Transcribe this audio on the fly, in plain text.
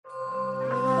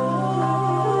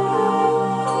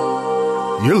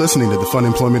You're listening to the Fun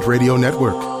Employment Radio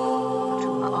Network. The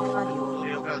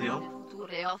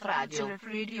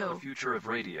future of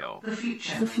radio. The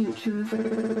future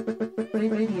of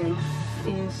radio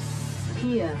is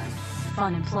here.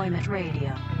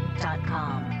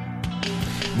 FunemploymentRadio.com.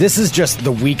 This is just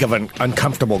the week of an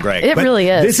uncomfortable Greg. It really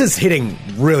is. This is hitting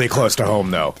really close to home,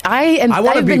 though.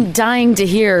 I've been dying to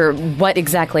hear what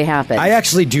exactly happened. I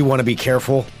actually do want to be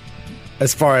careful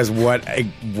as far as what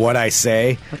I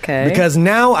say. Okay. Because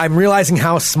now I'm realizing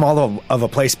how small of a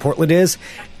place Portland is,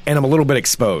 and I'm a little bit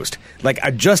exposed. Like,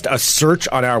 just a search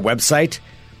on our website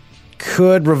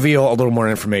could reveal a little more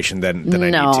information than I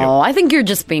need to. No, I think you're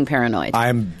just being paranoid.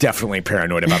 I'm definitely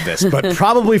paranoid about this, but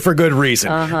probably for good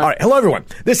reason. All right. Hello, everyone.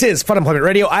 This is Fun Employment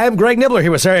Radio. I am Greg Nibbler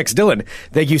here with Sarah X. Dillon.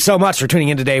 Thank you so much for tuning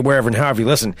in today, wherever and however you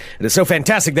listen. It is so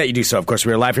fantastic that you do so. Of course,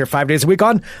 we are live here 5 days a week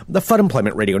on the Fun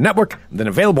Employment Radio Network, then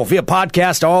available via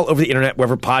podcast all over the internet,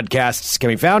 wherever podcasts can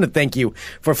be found. And thank you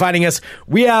for finding us.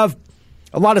 We have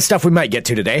a lot of stuff we might get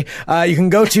to today. You can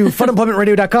go to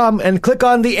funemploymentradio.com and click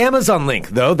on the Amazon link,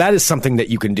 though. That is something that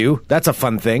you can do. That's a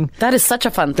fun thing. That is such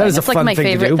a fun thing. That is it's a like fun my thing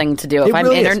favorite thing to do. It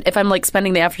really is. If I'm like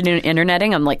spending the afternoon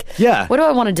interneting, I'm like, yeah. What do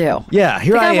I want to do? Yeah,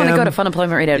 here I am. I want to go to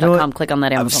funemploymentradio.com, click on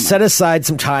that Amazon I've link. set aside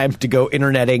some time to go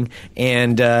interneting,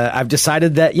 and I've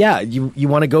decided that, you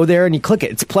want to go there and you click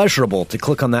it. It's pleasurable to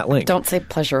click on that link. Don't say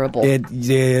pleasurable.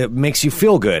 It makes you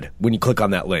feel good when you click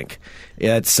on that link.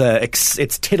 It's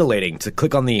titillating to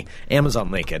click on the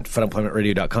Amazon link at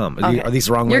funemploymentradio.com. Okay. Are these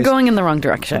the wrong ways? You're going in the wrong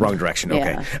direction. The wrong direction,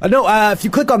 okay. Yeah. No, if you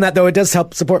click on that, though, it does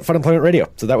help support Fun Employment Radio,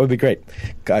 so that would be great.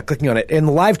 Clicking on it in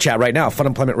the live chat right now,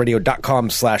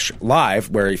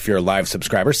 funemploymentradio.com/live, where if you're a live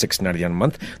subscriber, $6.99 a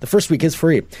month, the first week is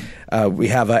free. We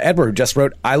have Edward who just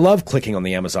wrote, I love clicking on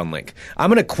the Amazon link. I'm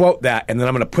going to quote that, and then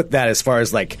I'm going to put that as far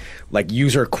as like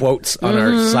user quotes on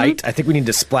our site. I think we need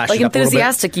to splash it up a little bit. Like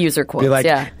enthusiastic user quotes, be like,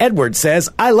 Edward says,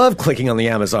 I love clicking on the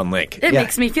Amazon link. It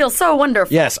makes me feel so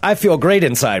wonderful. Yes, I feel great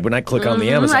inside when I click on the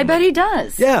Amazon I bet link. he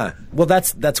does. Yeah, well,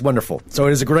 that's wonderful. So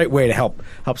it is a great way to help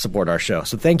support our show.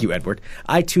 So thank you, Edward.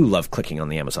 I, too, love clicking on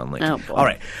the Amazon link. Oh,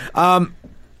 boy. All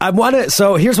right.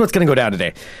 So here's what's going to go down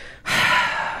today.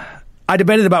 I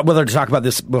debated about whether to talk about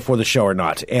this before the show or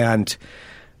not, and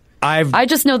I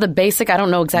just know the basic. I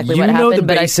don't know exactly what know happened, the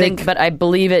but basic. I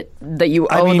believe it that you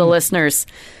owe the listeners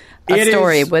a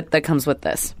story that comes with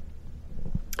this.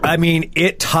 I mean,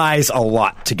 it ties a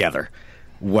lot together.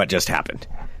 What just happened?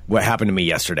 What happened to me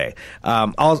yesterday?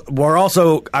 I'm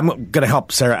going to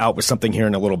help Sarah out with something here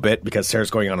in a little bit because Sarah's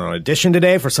going on an audition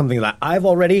today for something that I've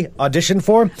already auditioned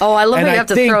for. Oh, I love how you have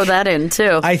to throw that in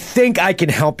too. I think I can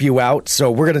help you out,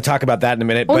 so we're going to talk about that in a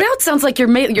minute. Well, now it sounds like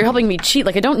you're helping me cheat.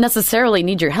 Like I don't necessarily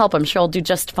need your help. I'm sure I'll do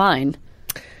just fine.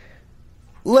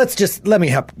 Let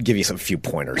me give you some few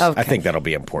pointers. Okay. I think that'll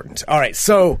be important. All right,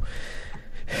 so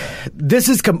this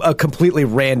is a completely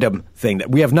random thing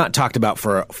that we have not talked about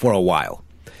for a while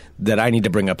that I need to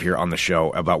bring up here on the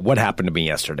show about what happened to me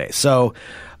yesterday. So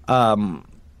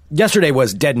yesterday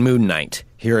was Dead Moon Night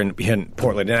here in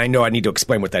Portland, and I know I need to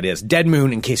explain what that is. Dead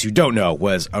Moon, in case you don't know,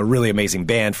 was a really amazing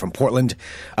band from Portland.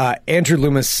 Andrew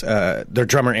Loomis, their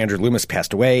drummer Andrew Loomis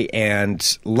passed away,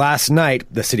 and last night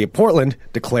the city of Portland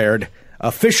declared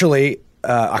officially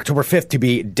October 5th to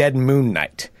be Dead Moon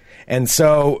Night. And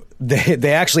so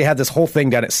they actually had this whole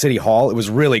thing down at City Hall. It was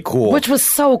really cool. Which was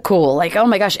so cool. Like, oh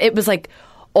my gosh, it was like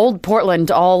old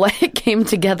Portland all like came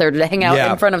together to hang out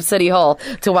in front of City Hall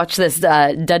to watch this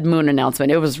Dead Moon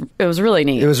announcement. It was really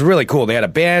neat. It was really cool. They had a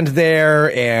band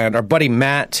there, and our buddy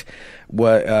Matt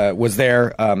was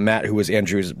there. Matt, who was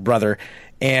Andrew's brother,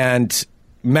 and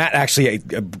Matt actually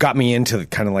got me into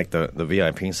kind of like the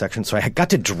VIP section. So I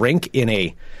got to drink in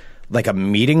a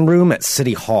meeting room at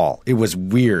City Hall. It was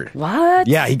weird. What?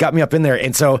 Yeah, he got me up in there.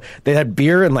 And so they had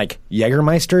beer and like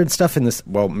Jägermeister and stuff in this.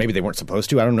 Well, maybe they weren't supposed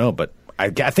to. I don't know. But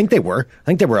I think they were. I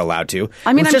think they were allowed to.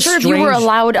 I mean, I'm sure if you were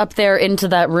allowed up there into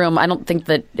that room, I don't think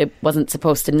that it wasn't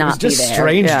supposed to not be there. It was just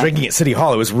strange drinking at City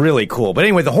Hall. It was really cool. But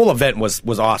anyway, the whole event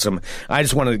was awesome. I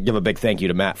just wanted to give a big thank you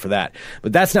to Matt for that.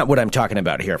 But that's not what I'm talking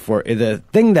about here. For the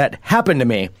thing that happened to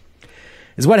me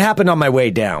is what happened on my way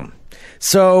down.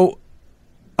 So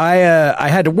I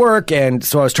had to work, and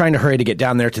so I was trying to hurry to get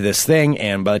down there to this thing,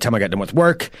 and by the time I got done with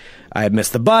work, I had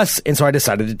missed the bus, and so I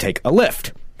decided to take a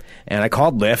Lyft. And I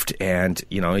called Lyft, and,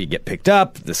 you get picked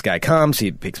up, this guy comes,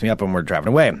 he picks me up, and we're driving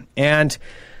away. And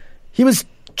he was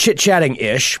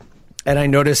chit-chatting-ish, and I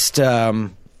noticed he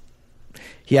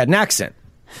had an accent,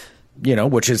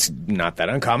 which is not that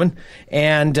uncommon.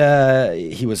 And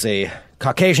he was a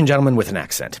Caucasian gentleman with an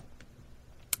accent.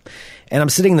 And I'm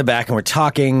sitting in the back, and we're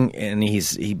talking, and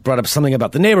he brought up something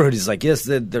about the neighborhood. He's like, yes,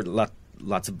 there are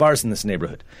lots of bars in this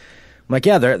neighborhood. I'm like,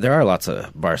 yeah, there are lots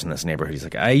of bars in this neighborhood. He's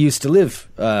like, I used to live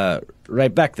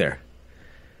right back there.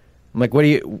 I'm like, what do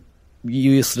you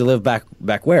used to live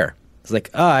back where? It's like,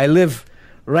 I live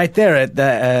right there at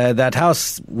that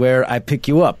house where I pick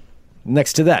you up,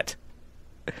 next to that.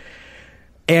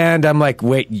 And I'm like,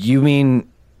 wait, you mean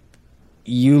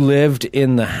you lived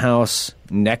in the house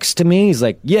next to me? He's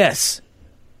like, yes,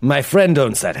 my friend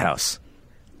owns that house.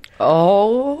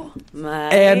 Oh, my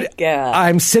and God.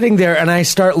 I'm sitting there, and I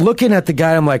start looking at the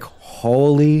guy. I'm like,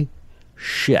 holy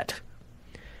shit.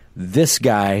 This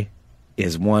guy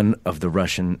is one of the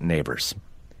Russian neighbors.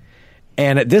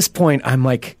 And at this point, I'm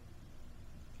like,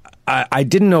 I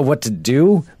didn't know what to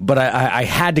do, but I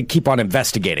had to keep on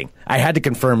investigating. I had to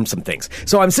confirm some things.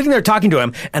 So I'm sitting there talking to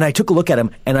him, and I took a look at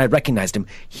him, and I recognized him.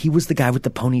 He was the guy with the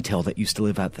ponytail that used to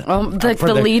live out there.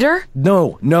 The leader?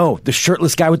 No, the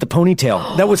shirtless guy with the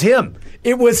ponytail. That was him.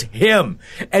 It was him.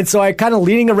 And so I kind of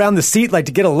leaning around the seat like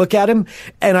to get a look at him,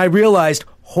 and I realized,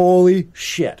 holy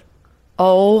shit.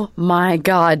 Oh my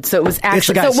God. So it was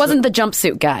actually, so it wasn't the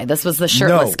jumpsuit guy. This was the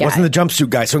shirtless guy. No, it wasn't the jumpsuit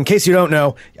guy. So in case you don't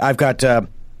know, I've got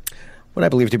what I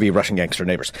believe to be Russian gangster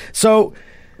neighbors. So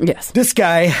yes, this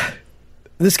guy,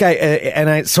 and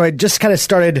I just kind of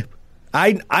started,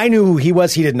 I knew who he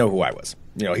was. He didn't know who I was.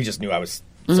 You know, he just knew I was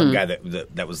some guy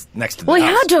that was next to the house. Well,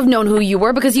 he had to have known who you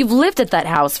were because you've lived at that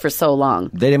house for so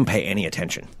long. They didn't pay any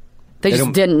attention. They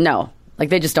just didn't know. Like,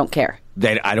 they just don't care.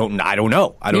 I don't know. I don't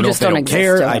know if they don't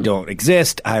care. I don't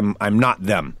exist. I'm not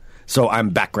them. So I'm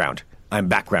background. I'm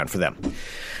background for them.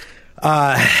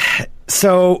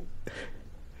 So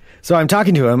I'm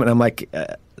talking to him, and I'm like,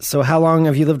 so how long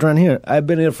have you lived around here? I've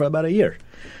been here for about a year.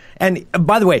 And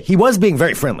by the way, he was being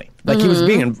very friendly. Like, he was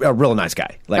being a real nice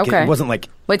guy. Like, it wasn't like...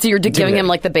 Wait, so you're giving him,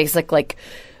 like, the basic, like...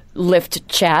 Lyft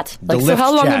chat. Like, so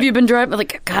how long have you been driving?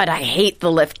 Like, God, I hate the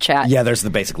Lyft chat. Yeah, there's the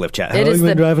basic Lyft chat. How long have you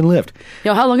been driving Lyft?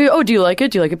 You know, how long? Do you like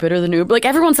it? Do you like it better than Uber? Like,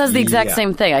 everyone says the exact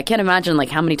same thing. I can't imagine, like,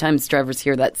 how many times drivers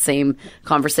hear that same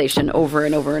conversation over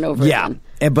and over and over again.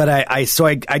 Yeah, but I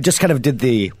just kind of did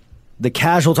the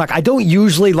casual talk. I don't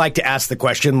usually like to ask the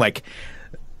question, like,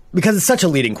 because it's such a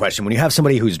leading question. When you have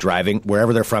somebody who's driving,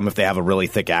 wherever they're from, if they have a really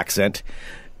thick accent...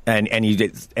 And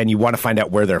you want to find out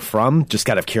where they're from, just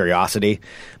out of curiosity.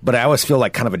 But I always feel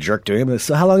like kind of a jerk doing it.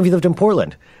 So how long have you lived in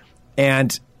Portland?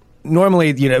 And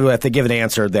normally, you know, if they give an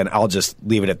answer, then I'll just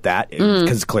leave it at that because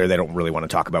it's clear they don't really want to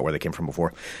talk about where they came from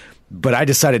before. But I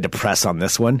decided to press on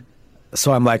this one.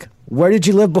 So I'm like, where did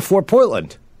you live before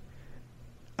Portland?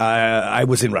 I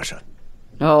was in Russia.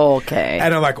 Okay.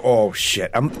 And I'm like, oh,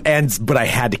 shit. But I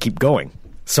had to keep going.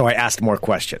 So I asked more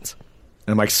questions.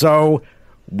 And I'm like, so...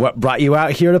 what brought you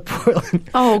out here to Portland?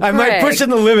 Oh, I'm like pushing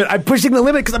the limit. I'm pushing the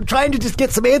limit because I'm trying to just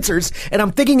get some answers. And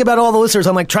I'm thinking about all the listeners.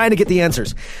 I'm like trying to get the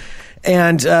answers.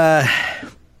 And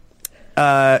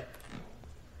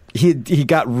he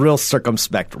got real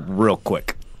circumspect real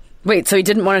quick. Wait, so he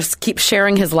didn't want to keep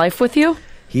sharing his life with you?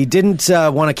 He didn't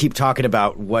want to keep talking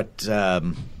about what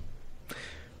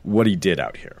he did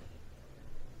out here.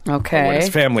 Okay. Or what his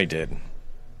family did.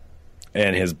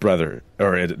 And his brother,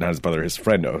 or not his brother, his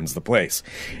friend owns the place.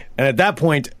 And at that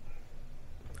point,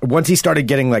 once he started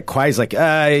getting like quiet, he's like,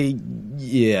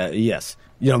 yes.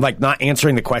 You know, like not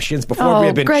answering the questions before we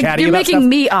had been Greg, chatting you're about making stuff.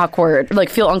 me awkward, like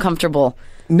feel uncomfortable.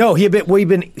 No, he'd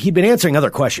been answering other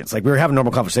questions. Like we were having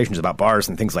normal conversations about bars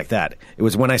and things like that. It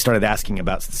was when I started asking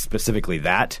about specifically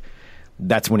that's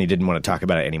when he didn't want to talk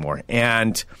about it anymore.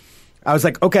 And I was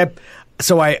like, okay.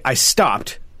 So I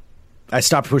stopped. I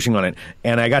stopped pushing on it,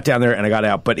 and I got down there, and I got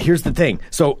out. But here's the thing.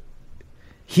 So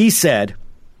he said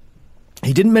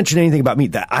he didn't mention anything about me.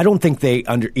 That I don't think they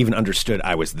even understood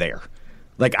I was there.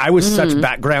 Like, I was such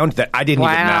background that I didn't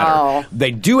even matter.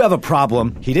 They do have a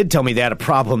problem. He did tell me they had a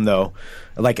problem, though.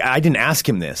 Like, I didn't ask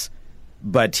him this,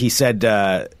 but he said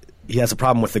he has a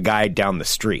problem with the guy down the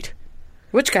street.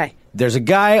 Which guy? There's a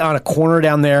guy on a corner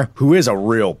down there who is a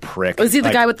real prick. Was he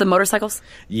the guy with the motorcycles?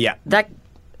 Yeah.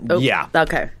 Yeah.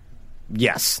 Okay.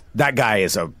 Yes, that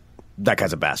guy's a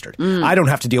bastard. I don't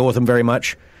have to deal with him very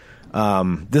much.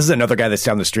 This is another guy that's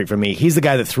down the street from me. He's the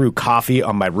guy that threw coffee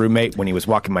on my roommate when he was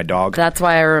walking my dog. That's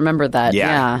why I remember that.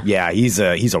 Yeah. He's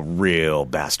a real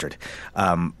bastard.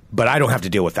 But I don't have to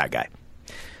deal with that guy.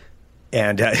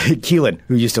 And Keelan,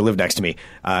 who used to live next to me,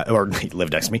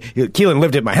 Keelan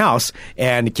lived at my house,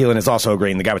 and Keelan is also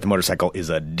agreeing the guy with the motorcycle is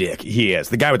a dick. He is.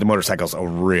 The guy with the motorcycle's a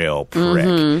real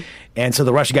prick. And so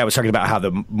the Russian guy was talking about how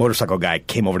the motorcycle guy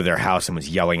came over to their house and was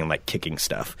yelling and, like, kicking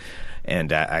stuff.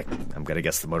 And I'm going to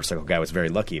guess the motorcycle guy was very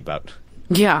lucky about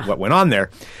what went on there.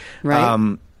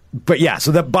 Right. But, yeah,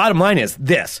 so the bottom line is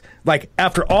this. Like,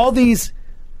 after all these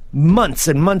months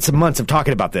and months and months of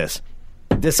talking about this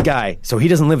guy, so he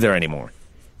doesn't live there anymore.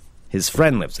 His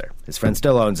friend lives there. His friend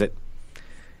still owns it.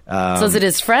 So is it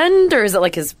his friend or is it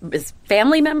like his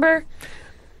family member?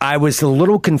 I was a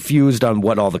little confused on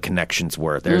what all the connections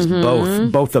were. There's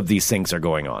both of these things are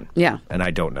going on. Yeah. And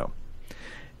I don't know.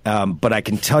 But I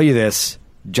can tell you this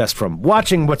just from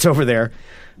watching what's over there.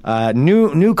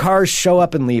 New cars show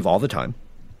up and leave all the time.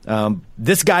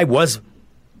 This guy was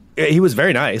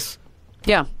very nice.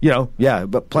 Yeah.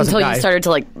 But pleasant Until guy. you started to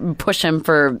like push him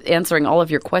for answering all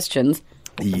of your questions.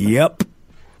 Yep.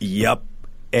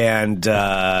 And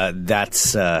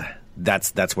that's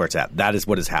where it's at. That is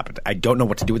what has happened. I don't know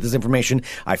what to do with this information.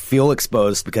 I feel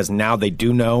exposed because now they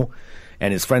do know,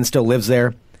 and his friend still lives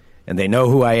there, and they know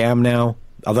who I am now.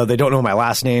 Although they don't know my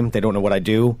last name, they don't know what I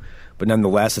do, but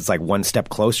nonetheless, it's like one step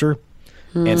closer.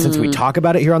 And since we talk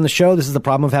about it here on the show, this is the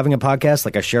problem of having a podcast.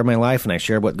 Like I share my life and I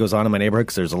share what goes on in my neighborhood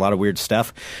because there's a lot of weird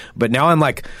stuff. But now I'm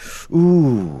like,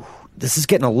 ooh, this is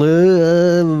getting a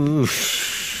little...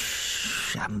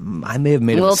 I may have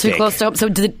made a little mistake. too close to home. So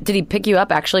did he pick you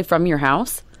up actually from your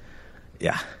house?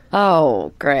 Yeah.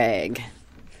 Oh, Greg.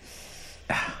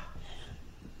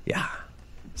 Yeah.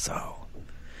 So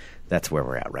that's where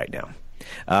we're at right now.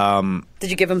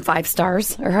 Did you give him 5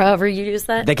 stars or however you use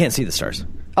that? They can't see the stars.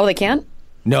 Oh, they can't?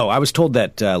 No, I was told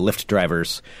that Lyft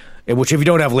drivers, which if you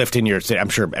don't have Lyft in your city, I'm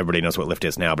sure everybody knows what Lyft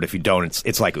is now, but if you don't,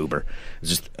 it's like Uber. It's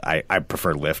just I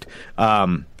prefer Lyft.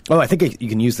 I think you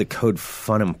can use the code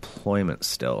Fun Employment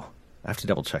still. I have to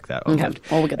double check that. Okay.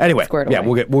 Well, we'll get that anyway, squared away. Yeah,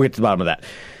 we'll get to the bottom of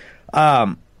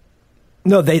that.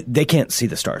 No, they can't see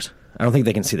the stars. I don't think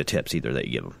they can see the tips either that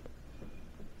you give them.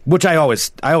 Which I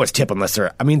always tip unless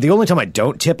they're... I mean, the only time I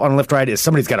don't tip on a Lyft ride is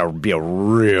somebody's got to be a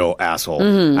real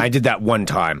asshole. I did that one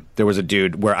time. There was a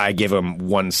dude where I gave him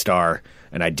 1 star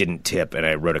and I didn't tip and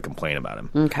I wrote a complaint about him.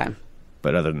 Okay.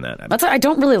 But other than that... I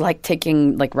don't really like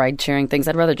taking like ride-sharing things.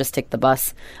 I'd rather just take the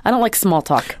bus. I don't like small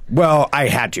talk. Well, I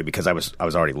had to because I was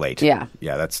already late. Yeah.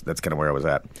 Yeah, that's kind of where I was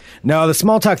at. No, the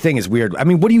small talk thing is weird. I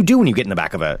mean, what do you do when you get in the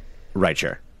back of a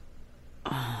rideshare?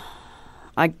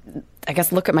 I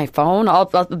guess look at my phone. I'll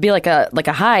be like a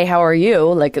hi, how are you?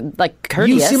 Like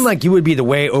courteous. You seem like you would be the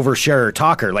way oversharer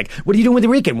talker. Like, what are you doing with the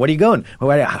weekend? What are you going?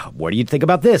 What do you think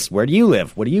about this? Where do you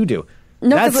live? What do you do?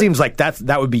 No, that seems like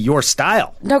that would be your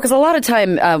style. No, because a lot of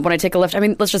time when I take a Lyft, I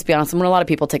mean, let's just be honest. When a lot of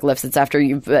people take Lyfts, it's after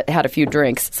you've had a few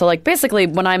drinks. So like basically,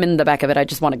 when I'm in the back of it, I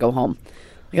just want to go home.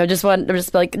 Like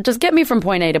just get me from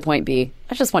point A to point B.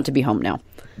 I just want to be home now.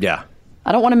 Yeah.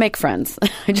 I don't want to make friends.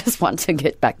 I just want to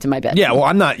get back to my bed. Yeah, well,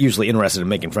 I'm not usually interested in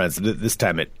making friends. This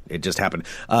time it just happened.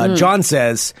 John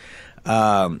says,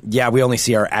 yeah, we only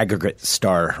see our aggregate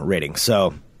star rating.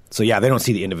 So yeah, they don't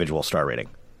see the individual star rating.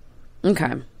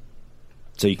 Okay.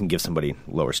 So you can give somebody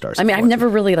lower stars. I mean, I've never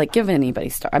really given anybody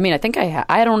star. I mean, I think I have.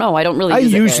 I don't know. I don't really. I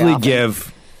use usually it very often.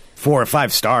 give 4 or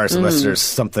 5 stars unless there's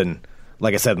something,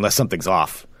 like I said, unless something's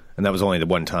off. And that was only the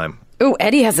one time. Ooh,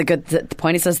 Eddie has a good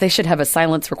point. He says they should have a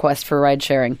silence request for ride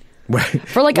sharing.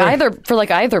 For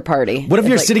either party. What if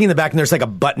you're sitting in the back and there's like a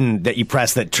button that you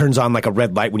press that turns on like a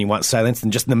red light when you want silence,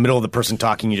 and just in the middle of the person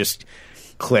talking, you just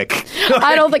click?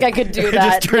 I don't think I could do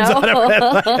that. It just turns on a red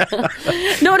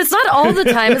light. No, and it's not all the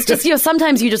time. It's just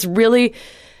sometimes you just really.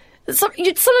 Sometimes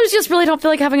you just really don't feel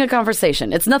like having a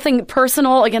conversation. It's nothing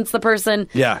personal against the person.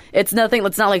 Yeah. It's nothing.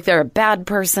 It's not like they're a bad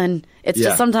person. It's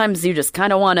just sometimes you just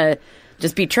kind of want to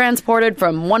just be transported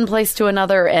from one place to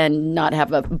another and not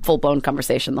have a full-blown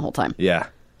conversation the whole time. Yeah.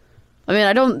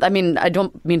 I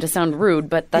don't mean to sound rude,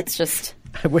 but that's just...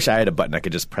 I wish I had a button I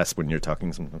could just press when you're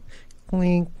talking.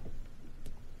 Clink.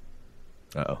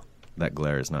 Uh-oh. That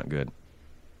glare is not good.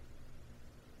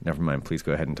 Never mind. Please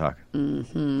go ahead and talk.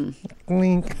 Mm-hmm.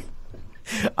 Clink.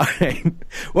 All right.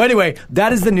 Well, anyway,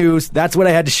 that is the news. That's what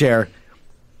I had to share.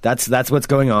 That's what's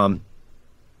going on.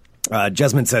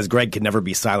 Jesmond says Greg can never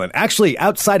be silent. Actually,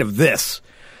 outside of this,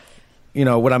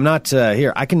 when I'm not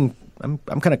here, I'm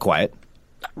kind of quiet.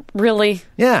 Really?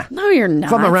 Yeah. No, you're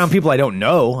not. If I'm around people I don't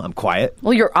know, I'm quiet.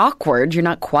 Well, you're awkward. You're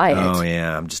not quiet. Oh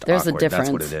yeah, I'm just There's awkward. a difference.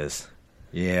 That's what it is.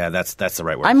 Yeah, that's the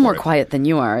right word. I'm more quiet than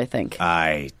you are, I think.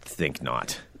 I think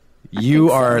not.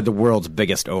 You are the world's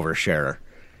biggest oversharer.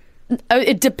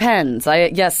 It depends.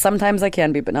 Yes, sometimes I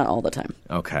can be, but not all the time.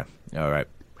 Okay. All right.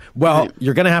 Well,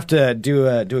 you're going to have to do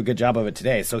a good job of it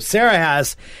today. So Sarah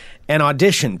has an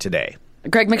audition today.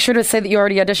 Greg, make sure to say that you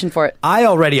already auditioned for it. I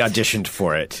already auditioned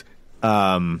for it.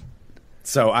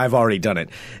 So I've already done it.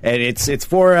 And it's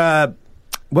for,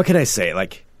 what can I say?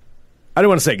 Like, I don't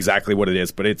want to say exactly what it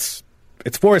is, but it's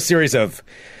for a series of,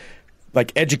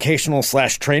 like, educational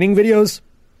 / training videos.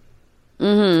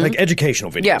 Mm-hmm. Like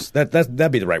educational videos. Yeah.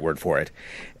 That'd be the right word for it.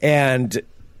 And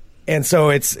so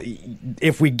it's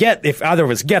if either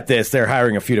of us get this, they're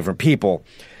hiring a few different people.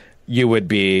 you would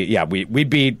be, we'd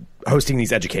be hosting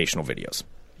these educational videos.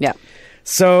 Yeah.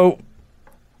 So,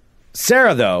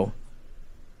 Sarah, though,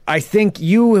 I think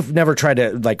you have never tried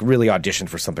to like really audition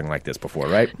for something like this before,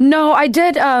 right? No, I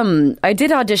did. I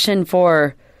did audition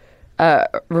for. I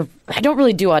don't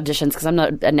really do auditions because I'm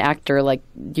not an actor like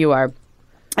you are.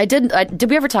 Did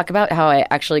we ever talk about how I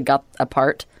actually got a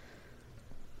part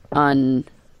on?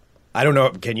 I don't know.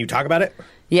 Can you talk about it?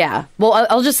 Yeah. Well,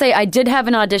 I'll just say I did have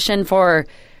an audition for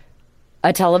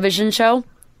a television show,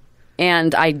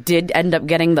 and I did end up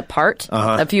getting the part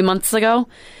a few months ago.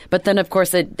 But then, of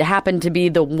course, it happened to be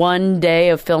the one day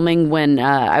of filming when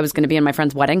I was going to be in my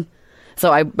friend's wedding.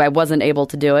 So I wasn't able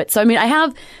to do it. So, I mean, I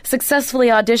have successfully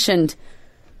auditioned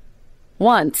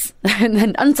once and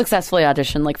then unsuccessfully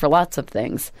auditioned, like, for lots of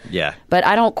things. Yeah. But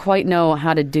I don't quite know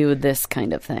how to do this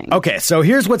kind of thing. Okay, so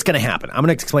here's what's going to happen. I'm going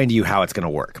to explain to you how it's going to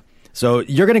work. So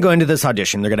you're going to go into this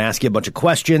audition. They're going to ask you a bunch of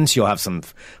questions. You'll have some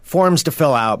forms to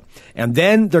fill out. And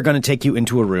then they're going to take you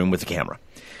into a room with a camera.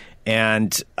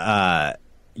 And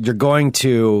you're going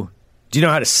to... Do you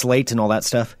know how to slate and all that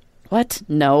stuff? What?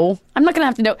 No. I'm not going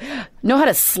to have to know how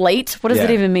to slate? What does it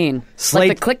even mean? Slate.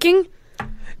 Like the clicking?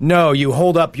 No, you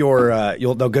hold up your...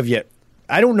 they'll give you...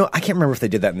 I don't know. I can't remember if they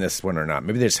did that in this one or not.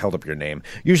 Maybe they just held up your name.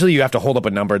 Usually you have to hold up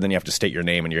a number, then you have to state your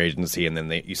name and your agency, and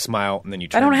then you smile, and then you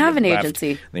turn I don't have to an the left,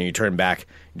 agency. Then you turn back.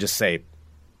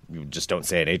 You just don't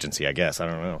say an agency, I guess. I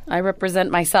don't know. I represent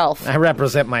myself. I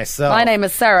represent myself. My name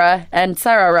is Sarah, and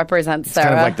Sarah represents Sarah. It's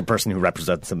kind of like the person who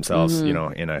represents themselves, in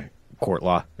a court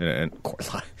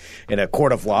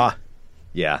of law.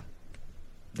 Yeah.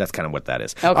 That's kind of what that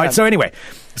is. Okay. All right, so anyway,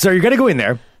 you're going to go in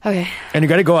there. Okay. And you're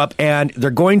going to go up, and they're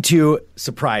going to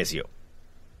surprise you.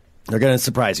 They're going to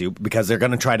surprise you because they're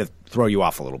going to try to throw you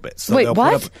off a little bit. So wait,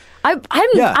 what? I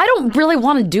don't really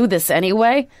want to do this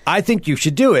anyway. I think you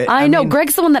should do it. I know.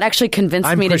 Greg's the one that actually convinced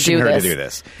me to do this. I'm pushing her to do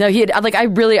this. No,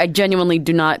 I genuinely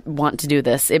do not want to do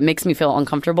this. It makes me feel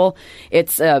uncomfortable.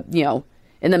 It's, in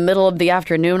the middle of the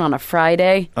afternoon on a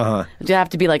Friday. Do you have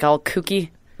to be like all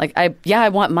kooky? Like, I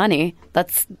want money.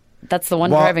 That's the one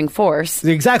driving force.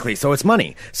 Exactly. So it's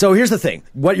money. So here's the thing.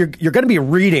 What you're going to be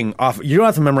reading off, you don't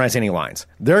have to memorize any lines.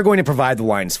 They're going to provide the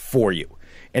lines for you.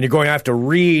 And you're going to have to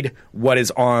read what is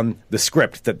on the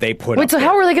script that they put up. Wait, so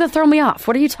how are they going to throw me off?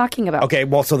 What are you talking about? Okay,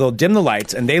 well, so they'll dim the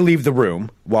lights and they leave the room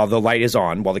while the light is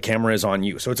on, while the camera is on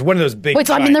you. So it's one of those big... Wait,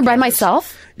 so I'm in there by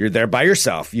myself? You're there by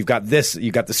yourself. You've got the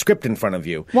script in front of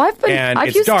you. Well,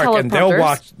 I've used dark, and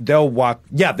teleprompters. they'll walk.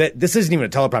 Yeah, this isn't even a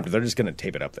teleprompter. They're just going to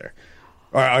tape it up there.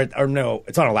 Or no,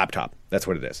 it's on a laptop. That's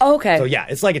what it is. Oh, okay. So yeah,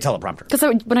 it's like a teleprompter. Because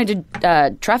when I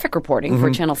did traffic reporting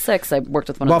for Channel 6, I worked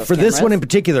with one of those Well, for cameras. this one in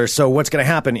particular, so what's going to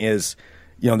happen is,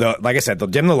 like I said, they'll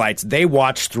dim the lights. They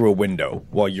watch through a window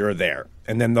while you're there.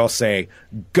 And then they'll say,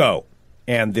 go.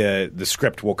 And the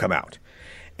script will come out.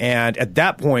 And at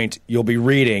that point, you'll be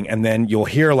reading, and then you'll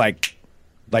hear like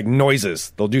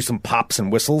noises. They'll do some pops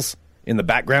and whistles in the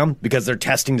background because they're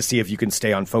testing to see if you can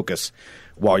stay on focus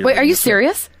while you're Wait, are you the script.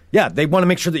 serious? Yeah, they want to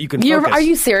make sure that you can focus. Are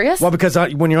you serious? Well, because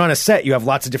when you're on a set, you have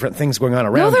lots of different things going on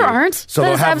around you. No, there aren't. So That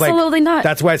they'll is have absolutely not.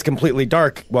 That's why it's completely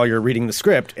dark while you're reading the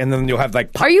script, and then you'll have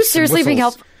like pops Are you seriously and being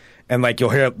whistles, helpful? and you'll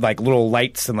hear little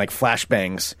lights and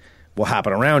flashbangs will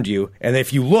happen around you, and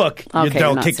if you look, Okay, they'll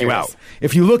you're not kick you serious. out.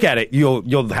 If you look at it,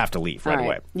 you'll have to leave right All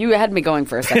away. You had me going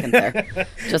for a second there.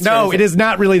 No, it is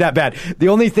not really that bad. The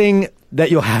only thing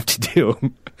that you'll have to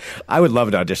do, I would love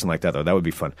an audition like that though. That would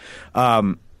be fun.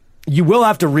 You will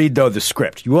have to read, though, the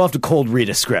script. You will have to cold read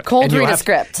a script. Cold read a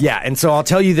script. Yeah, and so I'll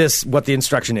tell you what the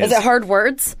instruction is. Is it hard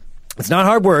words? It's not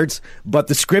hard words, but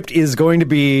the script is going to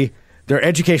be, they're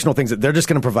educational things that they're just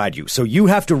going to provide you. So you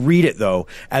have to read it, though,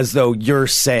 as though you're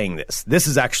saying this. This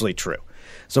is actually true.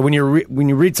 So when you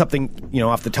read something,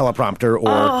 off the teleprompter,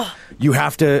 or you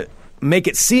have to make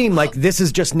it seem like this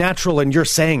is just natural and you're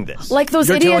saying this. Like those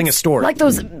you're idiots, telling a story. like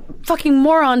those fucking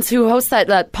morons who host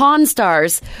that Pawn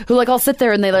Stars, who all sit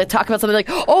there and they talk about something like,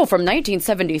 oh, from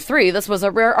 1973, this was a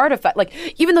rare artifact.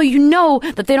 Even though you know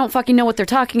that they don't fucking know what they're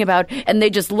talking about, and they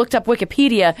just looked up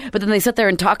Wikipedia, but then they sit there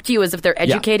and talk to you as if they're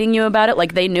educating you about it,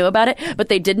 like they knew about it, but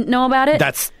they didn't know about it.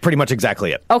 That's pretty much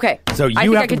exactly it. Okay. So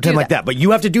you have to pretend like that, but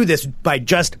you have to do this by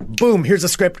just, boom, here's a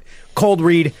script, cold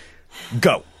read,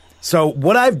 go. So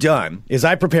what I've done is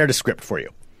I prepared a script for you.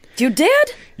 You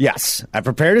did? Yes, I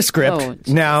prepared a script. Oh,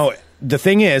 now, the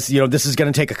thing is, this is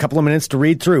going to take a couple of minutes to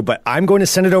read through, but I'm going to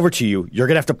send it over to you. You're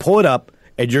going to have to pull it up,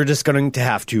 and you're just going to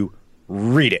have to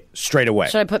read it straight away.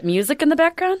 Should I put music in the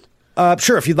background?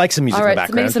 Sure, if you'd like some music All right, in the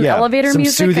background. So maybe some elevator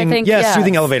music, soothing, I think.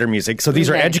 Soothing elevator music. So these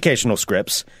are educational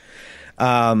scripts.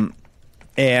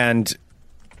 And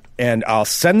and I'll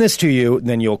send this to you.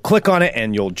 Then you'll click on it,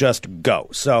 and you'll just go.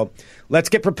 So let's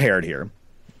get prepared here.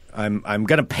 I'm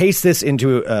going to paste this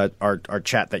into our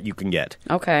chat that you can get.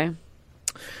 Okay.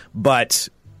 But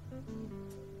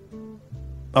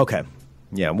okay,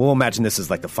 yeah, we'll imagine this is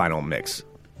like the final mix.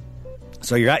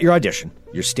 So you're at your audition.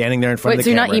 You're standing there in front of the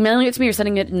camera. Wait, so you're not emailing it to me? You're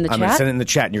sending it in the chat? I'm going to send it in the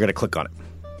chat, and you're going to click on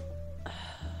it.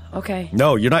 Okay.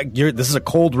 No, you're not. This is a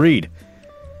cold read.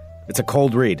 It's a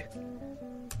cold read.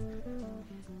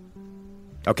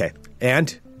 Okay,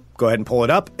 and go ahead and pull it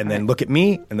up, and then look at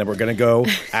me, and then we're going to go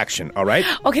action, all right?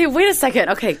 Okay, wait a second.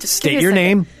 Okay, just State your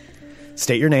name.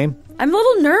 State your name. I'm a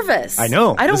little nervous. I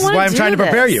know. I don't want to do This is why I'm trying to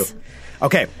prepare you. this.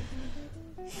 Okay.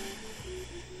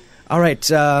 All right,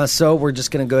 so we're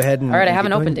just going to go ahead and... All right, I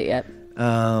haven't opened it yet.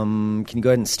 Can you go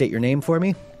ahead and state your name for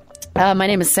me? My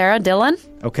name is Sarah Dillon.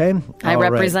 Okay. I all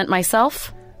represent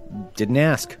myself. Right. Didn't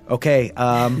ask. Okay.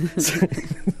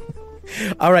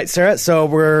 All right, Sarah, so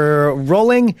we're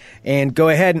rolling, and go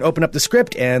ahead and open up the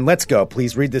script, and let's go.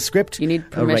 Please read the script. You need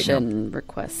right permission,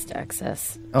 request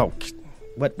access. Oh,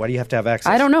 what? Why do you have to have access?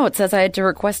 I don't know. It says I had to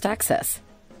request access.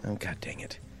 Oh, God dang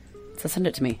it. So send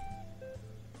it to me.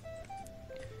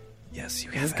 Yes,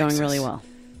 you have This is access. going really well.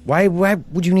 Why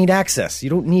would you need access? You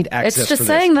don't need access It's just for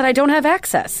saying this. that I don't have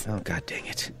access. Oh, God dang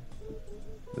it.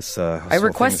 This I whole thing is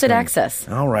requested going- access.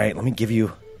 All right, let me give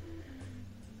you...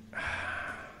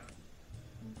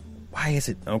 Why is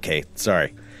it... Okay,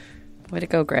 sorry. Way to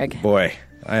go, Greg. Boy,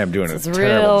 I am doing It's a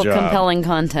terrible real job. compelling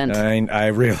content. I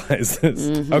realize this.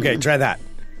 Mm-hmm. Okay, try that.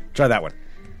 Try that one.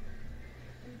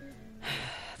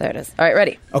 There it is. All right,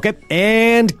 ready. Okay,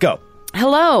 and go.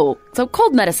 Hello. So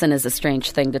cold medicine is a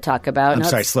strange thing to talk about. I'm Now,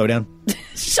 sorry, slow down.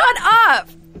 Shut up!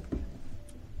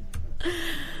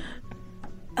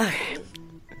 Okay.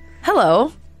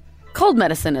 Hello. Cold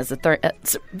medicine is a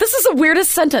this is the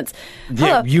weirdest sentence. Yeah,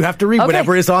 Hello. you have to read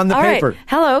whatever is on the All right. paper.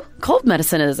 Hello. Cold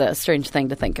medicine is a strange thing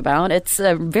to think about. It's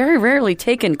very rarely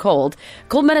taken cold.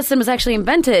 Cold medicine was actually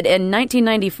invented in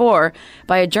 1994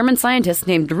 by a German scientist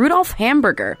named Rudolf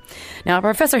Hamburger. Now,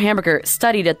 Professor Hamburger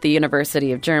studied at the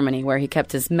University of Germany, where he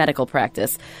kept his medical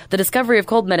practice. The discovery of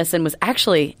cold medicine was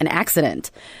actually an accident.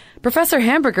 Professor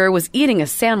Hamburger was eating a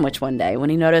sandwich one day when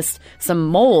he noticed some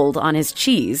mold on his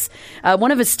cheese.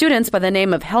 One of his students by the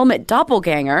name of Helmut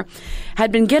Doppelganger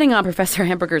had been getting on Professor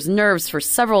Hamburger's nerves for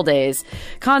several days,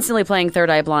 constantly playing Third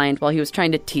Eye Blind while he was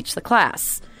trying to teach the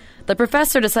class. The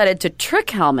professor decided to trick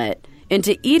Helmut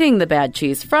into eating the bad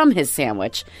cheese from his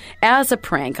sandwich as a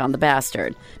prank on the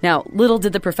bastard. Now, little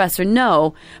did the professor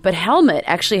know, but Helmut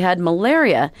actually had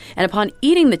malaria, and upon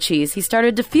eating the cheese, he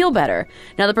started to feel better.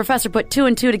 Now, the professor put 2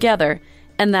 and 2 together,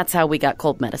 and that's how we got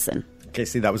cold medicine. Okay,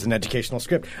 see, that was an educational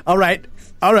script. All right.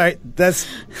 That's...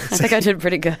 I think I did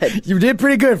pretty good. You did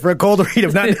pretty good for a cold read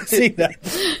of not seeing that.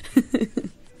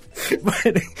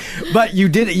 but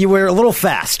you were a little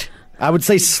fast. I would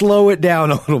say slow it down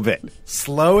a little bit.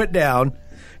 Slow it down. Do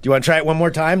you want to try it one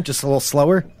more time? Just a little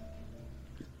slower?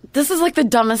 This is like the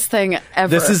dumbest thing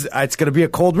ever. It's going to be a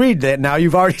cold read. Now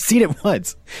you've already seen it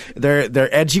once.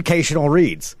 They're educational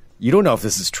reads. You don't know if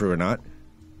this is true or not.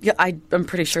 Yeah, I'm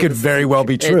pretty sure. It could very well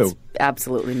be true. It's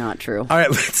absolutely not true. All right,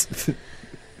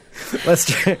 let's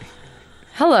try.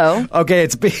 Hello. Okay,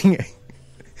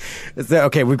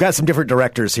 okay, we've got some different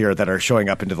directors here that are showing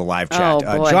up into the live chat.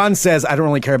 Oh, boy. John says, I don't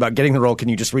really care about getting the role. Can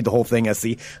you just read the whole thing as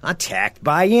the attacked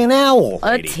by an owl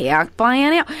lady? Attacked by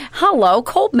an owl. Hello,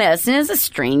 cold medicine is a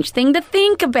strange thing to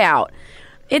think about.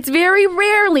 It's very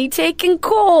rarely taken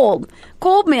cold.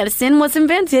 Cold medicine was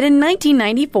invented in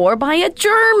 1994 by a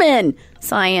German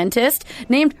scientist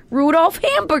named Rudolf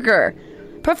Hamburger.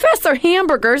 Professor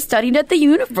Hamburger studied at the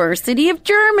University of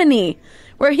Germany,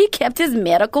 where he kept his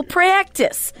medical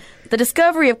practice. The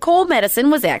discovery of cold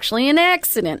medicine was actually an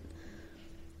accident.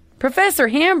 Professor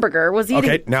Hamburger was eating...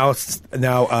 Okay, now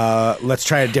let's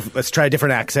try a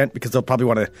different accent because they'll probably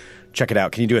want to check it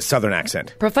out. Can you do a southern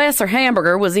accent? Professor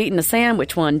Hamburger was eating a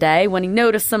sandwich one day when he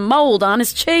noticed some mold on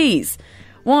his cheese.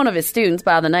 One of his students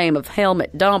by the name of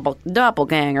Helmut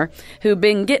Doppelganger, who'd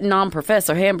been getting on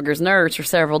Professor Hamburger's nerves for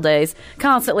several days,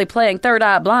 constantly playing Third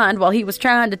Eye Blind while he was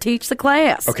trying to teach the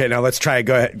class. Okay, now let's try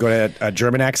go to a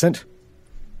German accent.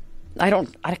 I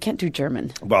can't do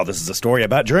German. Well, this is a story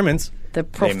about Germans. The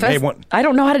professor... I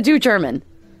don't know how to do German.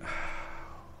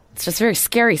 It's just very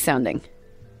scary sounding.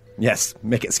 Yes,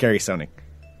 make it scary sounding.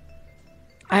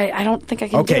 I don't think I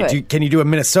can do it. Okay, can you do a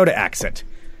Minnesota accent?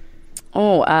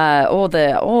 Okay.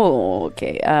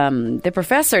 The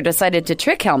professor decided to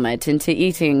trick Helmut into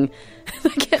eating. I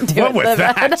can't do What was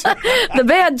that? The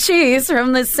bad cheese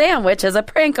from this sandwich as a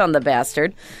prank on the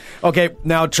bastard. Okay,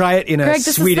 now try it in a Greg,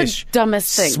 this Swedish, is the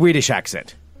dumbest thing. Swedish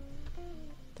accent.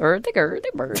 Birdie, birdie,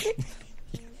 birdie.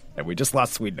 And we just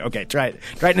lost Sweden. Okay, try it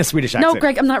in a Swedish No, accent.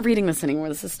 Greg, I'm not reading this anymore.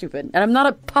 This is stupid. And I'm not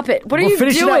a puppet. What are Well, you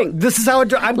finish it doing? out. This is how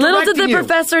I'm Little did directing the you.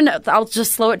 professor know. I'll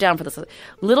just slow it down for this.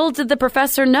 Little did the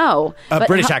professor know.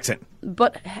 British accent.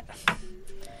 But I'm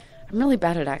really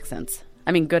bad at accents.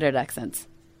 I mean, good at accents.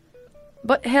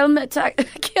 But helmet, I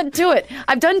can't do it.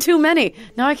 I've done too many.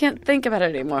 Now I can't think about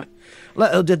it anymore.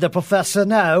 Little did the professor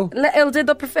know. Little did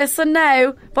the professor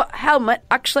know, but Helmet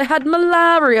actually had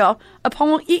malaria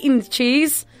upon eating the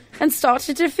cheese and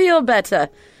started to feel better.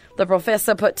 The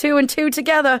professor put 2 and 2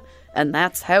 together, and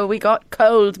that's how we got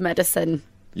cold medicine.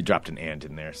 You dropped an "and"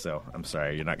 in there, so I'm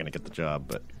sorry. You're not going to get the job,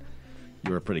 but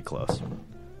you were pretty close.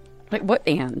 Wait, what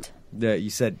and? You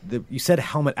said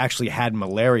Helmet actually had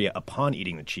malaria upon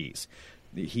eating the cheese.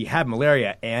 He had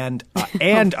malaria and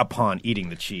upon eating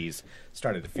the cheese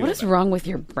started to feel What is better. wrong with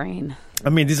your brain? I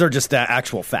mean, these are just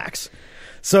actual facts.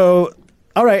 So,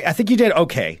 all right, I think you did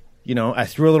okay. You know, I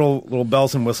threw a little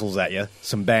bells and whistles at you,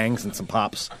 some bangs and some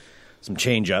pops, some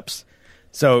change-ups.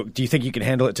 So, do you think you can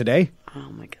handle it today?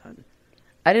 Oh, my God.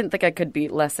 I didn't think I could be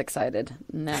less excited.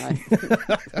 No.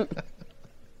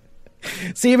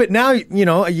 See, but now, you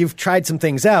know, you've tried some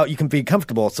things out. You can be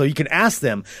comfortable. So you can ask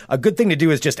them. A good thing to do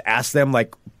is just ask them,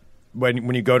 like,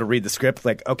 when you go to read the script,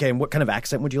 like, okay, and what kind of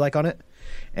accent would you like on it?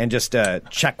 And just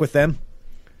check with them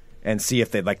and see if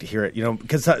they'd like to hear it. You know,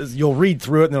 because you'll read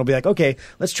through it and they'll be like, okay,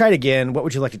 let's try it again. What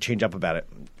would you like to change up about it?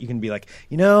 You can be like,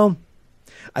 you know,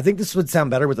 I think this would sound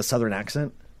better with a Southern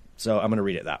accent. So I'm going to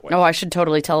read it that way. Oh, I should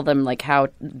totally tell them, like, how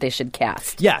they should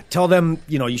cast. Yeah, tell them,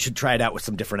 you know, you should try it out with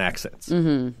some different accents.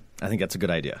 Mm-hmm. I think that's a good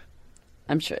idea.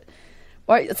 I'm sure.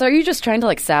 So are you just trying to,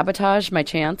 like, sabotage my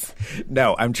chance?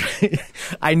 No, I'm trying.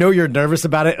 I know you're nervous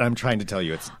about it, and I'm trying to tell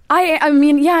you it's. I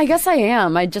mean, yeah, I guess I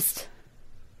am. I don't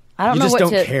You know just what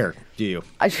don't to... care, do you?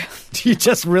 You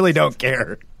just really don't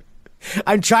care.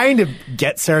 I'm trying to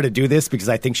get Sarah to do this because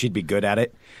I think she'd be good at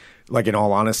it. Like, in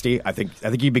all honesty, I think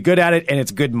you'd be good at it, and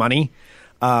it's good money.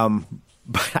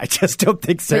 But I just don't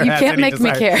think Sarah. But you has can't any make me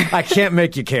desire. care. I can't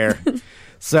make you care.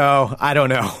 So I don't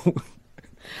know.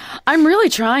 I'm really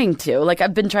trying to. Like,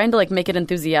 I've been trying to, like, make it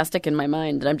enthusiastic in my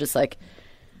mind, and I'm just like,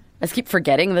 I just keep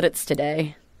forgetting that it's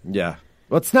today. Yeah.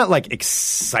 Well, it's not like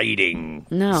exciting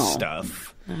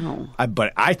stuff. No.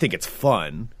 But I think it's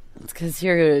fun. It's because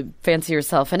you fancy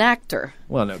yourself an actor.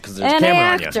 Well, no, because there's An camera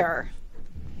on actor.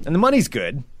 you. And the money's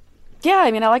good. Yeah,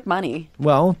 I mean, I like money.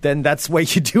 Well, then that's why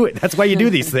you do it. That's why you do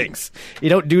these things. You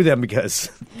don't do them because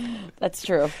That's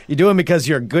true. you do them because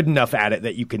you're good enough at it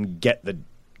that you can get the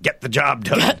job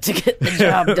done. Got to get the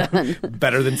job done.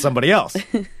 Better than somebody else.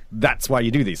 That's why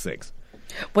you do these things.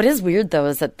 What is weird, though,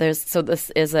 is that this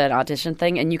is an audition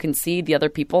thing, and you can see the other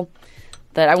people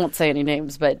that I won't say any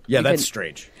names, but Yeah, that's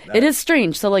strange. It is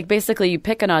strange. So, like, basically, you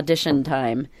pick an audition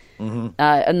time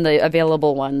and the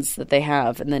available ones that they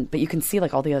have, but you can see,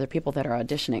 like, all the other people that are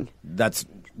auditioning. That's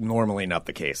normally not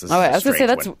the case. This Oh, is a I was going to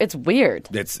say strange it's weird.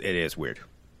 It is weird.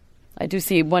 I do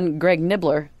see one. Greg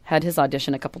Nibbler had his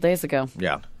audition a couple days ago.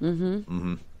 Yeah.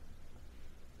 All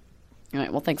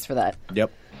right. Well, thanks for that.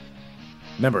 Yep.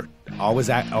 Remember, always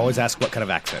ask what kind of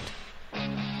accent.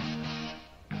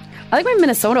 I think my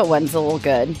Minnesota one's a little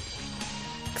good.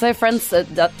 Because I have friends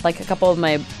that, like, a couple of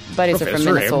my buddies are from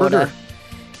Professor Minnesota. Hamburger.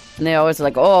 And they always are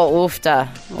like, oh, oofta.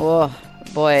 Oh,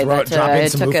 boy. Drop in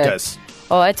some ooftas.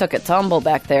 I took a tumble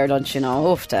back there, don't you know?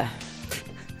 Oofta.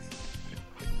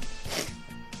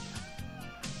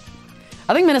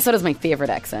 I think Minnesota's my favorite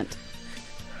accent.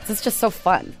 It's just so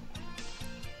fun.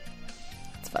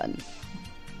 It's fun.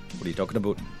 What are you talking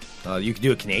about? You could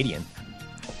do a Canadian.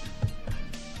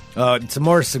 Some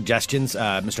more suggestions.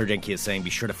 Mr. Jenke is saying, be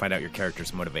sure to find out your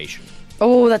character's motivation.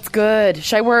 Oh, that's good.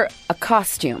 Should I wear a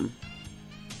costume?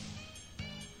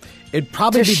 It'd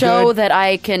probably To be show good. that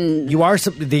I can...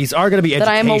 These are going to be that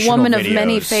I am educational a woman videos. of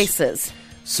many faces.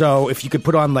 So if you could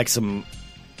put on, like, some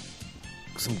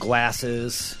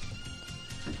glasses,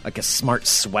 like a smart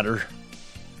sweater.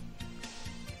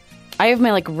 I have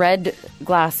my, like, red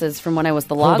glasses from when I was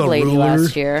the log Hold a lady ruler.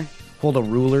 last year. Hold a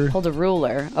ruler. Hold a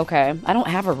ruler. Okay. I don't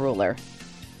have a ruler.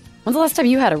 When's the last time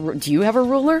you had a... Do you have a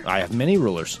ruler? I have many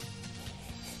rulers.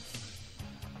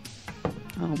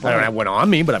 Oh, boy. I don't have one on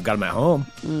me, but I've got them at home.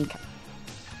 Okay.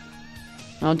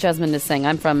 Well, Jasmine is saying,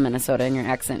 I'm from Minnesota and your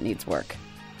accent needs work.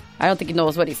 I don't think he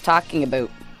knows what he's talking about.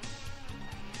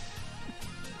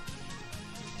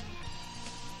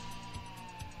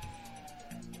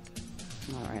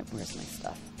 All right, where's my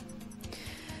stuff?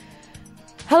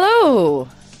 Hello,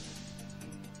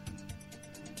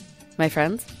 my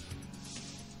friends.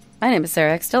 My name is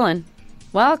Sarah X. Dillon.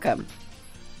 Welcome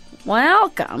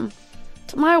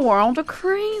to my world of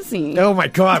crazy. Oh my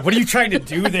God! What are you trying to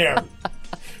do there?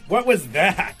 What was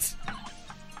that?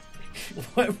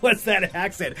 What was that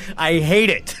accent? I hate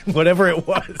it. Whatever it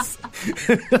was.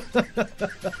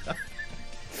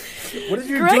 What are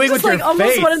you Greg doing just with your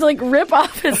almost face? wanted to rip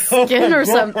off his skin or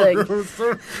something.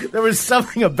 There was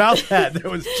something about that.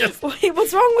 There was just. Wait,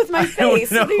 what's wrong with my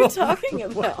face? know. What are you talking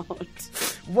about?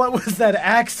 What was that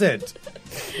accent?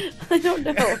 I don't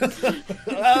know.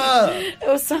 It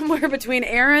was somewhere between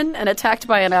Aaron and Attacked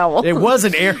by an Owl. It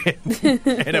wasn't Aaron,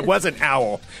 and it wasn't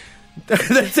Owl.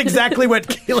 That's exactly what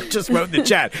Kayla just wrote in the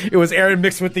chat. It was Aaron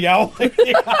mixed with the owl.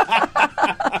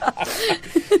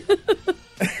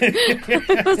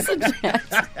 It was a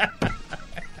jet.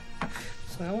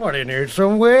 Somebody needs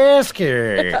some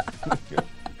whiskey.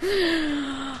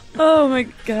 Oh my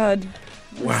God.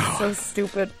 Wow. So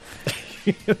stupid.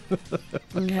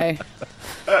 Okay.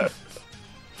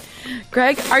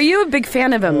 Greg, are you a big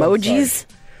fan of emojis?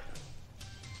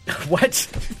 What?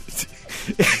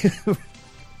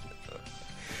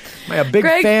 Am I a big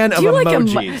Greg, fan of do you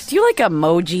emojis? do you like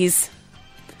emojis?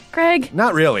 Greg?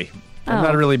 Not really. I'm Oh.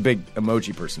 not a really big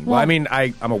emoji person. Well, Well- I mean,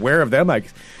 I'm aware of them. I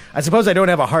suppose I don't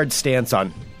have a hard stance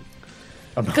on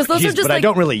emojis, Because those are just but I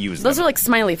don't really use Those them. are like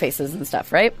smiley faces and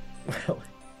stuff, right?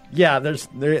 Yeah, there's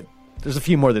a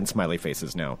few more than smiley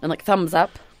faces now. And like thumbs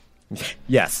up.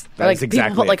 Yes, Or, that's like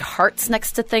exactly people put it. like hearts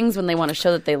next to things when they want to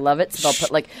show that they love it, so they'll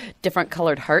put like different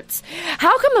colored hearts.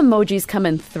 How come emojis come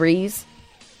in threes?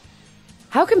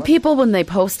 How come people, when they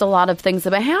post a lot of things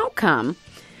about, how come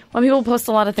when people post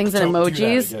a lot of things in Don't do that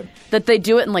emojis again. that they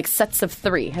do it in like sets of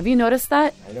three? Have you noticed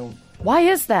that? I don't. Why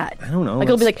is that? I don't know. Like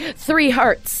it'll be like 3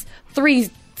 hearts, 3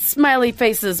 smiley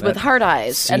faces with That heart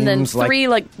eyes, and then seems like- 3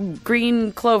 like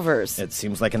green clovers. It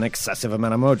seems like an excessive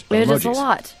amount of emojis. It is a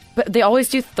lot. But they always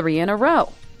do 3 in a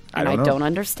row. And I I don't don't know.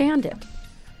 understand it.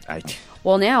 I,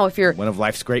 Well, now if you're one of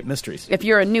life's great mysteries. if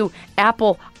you're a new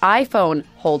Apple iPhone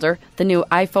holder, the new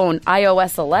iPhone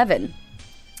iOS 11,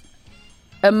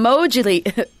 emoji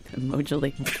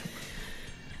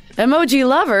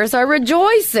lovers are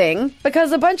rejoicing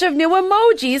because a bunch of new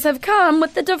emojis have come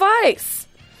with the device.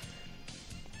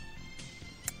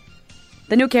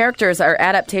 The new characters are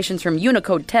adaptations from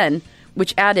Unicode 10,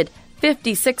 which added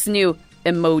 56 new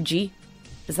emoji.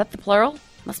 Is that the plural?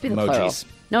 Must be the plural. Emojis.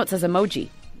 No, it says emoji.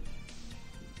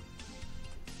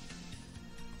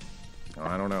 Oh,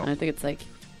 I don't know. I think it's like...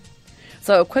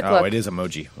 So, a quick Oh, look. it is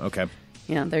emoji. Okay.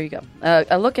 Yeah, there you go.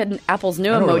 A look at Apple's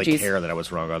new I don't emojis really care that I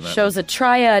was wrong on that. shows a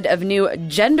triad of new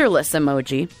genderless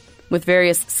emoji with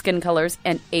various skin colors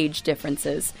and age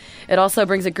differences. It also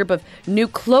brings a group of new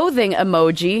clothing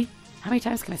emoji. How many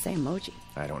times can I say emoji?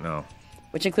 I don't know.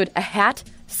 Which include a hat,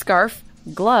 scarf,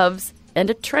 gloves, and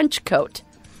a trench coat.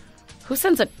 Who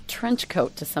sends a trench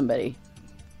coat to somebody?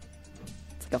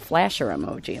 It's like a flasher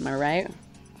emoji, am I right?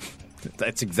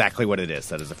 That's exactly what it is.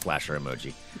 That is a flasher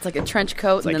emoji. It's like a trench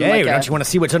coat It's like, and then hey, like don't you want to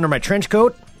see what's under my trench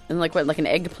coat? and like what, like an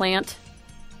eggplant?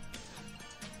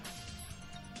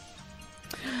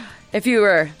 If you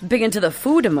were big into the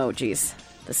food emojis,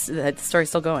 the story's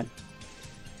still going.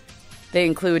 They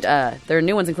include, there are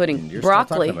new ones including You're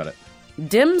broccoli, still talking about it.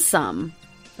 dim sum.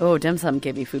 Oh, dim sum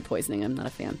gave me food poisoning. I'm not a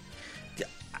fan.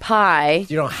 Pie,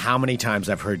 Do you know how many times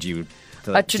I've heard you...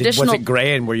 traditional- Was it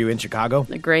gray and were you in Chicago?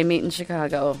 the gray meat in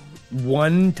Chicago,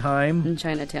 One time? in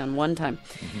Chinatown, one time.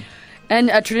 And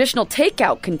a traditional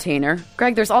takeout container.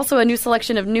 Greg, there's also a new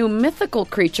selection of new mythical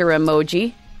creature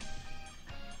emoji,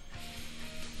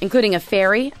 including a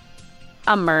fairy,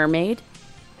 a mermaid,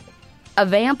 a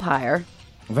vampire,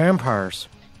 Vampires.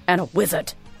 and a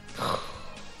wizard.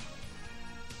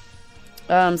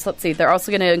 So let's see. They're also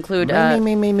going to include.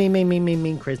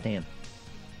 Me, Christian.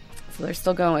 So they're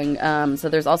still going. So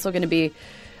there's also going to be.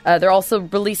 They're also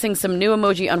releasing some new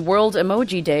emoji on World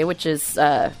Emoji Day, which is,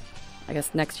 I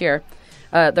guess, next year.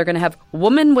 They're going to have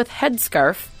woman with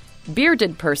headscarf,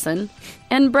 bearded person,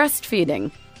 and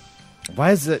breastfeeding.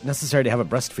 Why is it necessary to have a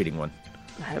breastfeeding one?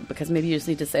 Because maybe you just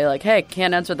need to say like, "Hey,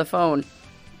 can't answer the phone."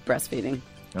 Breastfeeding,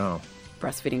 Oh,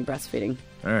 breastfeeding.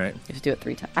 all right. You have to do it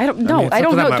 3 times. I don't know. mean, it's I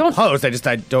don't something know. I'm Don't. opposed.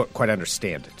 I don't quite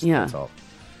understand it. Yeah. That's all.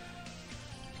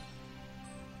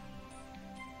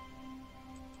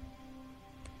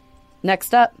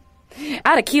 Next up,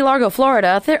 out of Key Largo,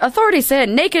 Florida, authorities said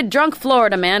naked drunk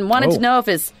Florida man wanted Oh. to know if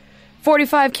his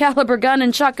 .45 caliber gun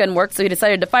and shotgun worked, so he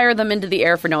decided to fire them into the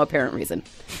air for no apparent reason.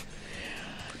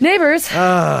 Neighbors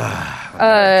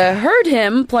heard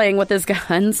him playing with his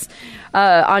guns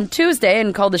on Tuesday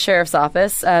and called the sheriff's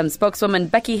office. Spokeswoman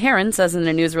Becky Herron says in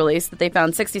a news release that they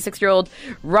found 66-year-old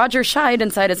Roger Scheid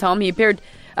inside his home.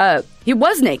 He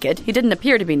was naked. He didn't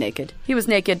appear to be naked. He was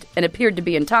naked and appeared to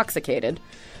be intoxicated.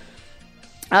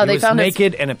 He They was found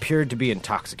naked and appeared to be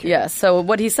intoxicated. Yeah, so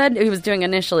what he said he was doing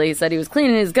initially, he said he was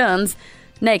cleaning his guns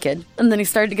naked, and then he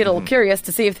started to get a little curious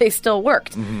to see if they still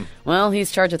worked. Well,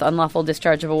 he's charged with unlawful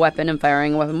discharge of a weapon and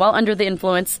firing a weapon while under the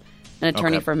influence. An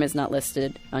attorney for him is not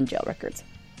listed on jail records.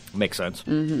 Makes sense.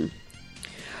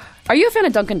 Are you a fan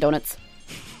of Dunkin' Donuts?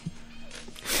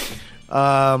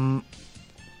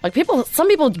 Like some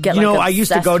people get I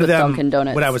used to go to them Dunkin'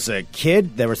 Donuts. when I was a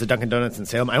kid. There was a Dunkin' Donuts in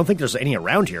Salem. I don't think there's any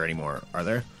around here anymore, are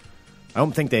there? I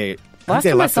don't think they... Last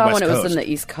they time I left the saw West one, it was Coast. in the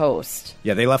East Coast.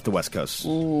 Yeah, they left the West Coast.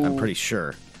 I'm pretty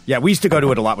sure. Yeah, we used to go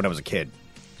to it a lot when I was a kid.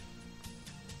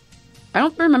 I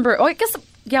don't remember. Oh, I guess,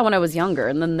 yeah, when I was younger,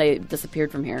 and then they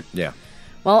disappeared from here. Yeah.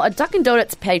 Well, a Dunkin'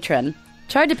 Donuts patron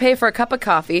tried to pay for a cup of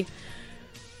coffee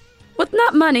with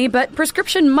not money, but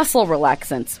prescription muscle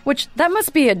relaxants, which that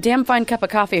must be a damn fine cup of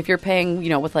coffee if you're paying,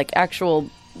 with like actual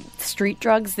street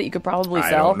drugs that you could probably I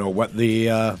sell. don't know what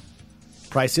the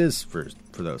price is for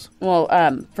those. Well,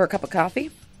 for a cup of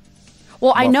coffee?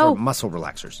 Well, I know. For muscle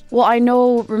relaxers. Well, I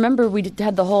know. Remember, we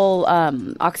had the whole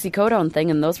oxycodone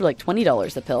thing, and those were like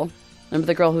 $20 a pill. Remember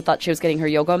the girl who thought she was getting her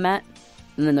yoga mat?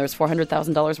 And then there was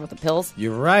 $400,000 worth of pills.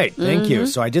 You're right. Thank you.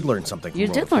 So I did learn something. You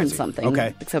did learn something.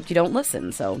 Okay. Except you don't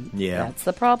listen, so Yeah. that's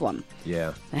the problem.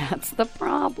 Yeah. That's the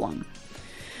problem.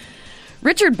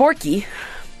 Richard Borky,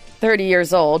 30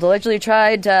 years old, allegedly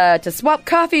tried to swap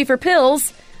coffee for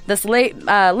pills this late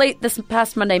this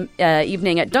past Monday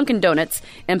evening at Dunkin' Donuts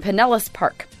in Pinellas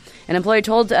Park. An employee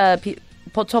told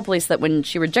police that when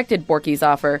she rejected Borky's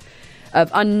offer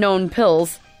of unknown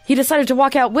pills, he decided to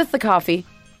walk out with the coffee.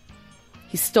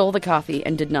 He stole the coffee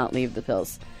and did not leave the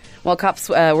pills. While cops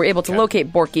were able to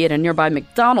locate Borky at a nearby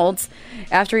McDonald's,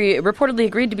 after he reportedly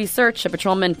agreed to be searched, a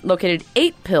patrolman located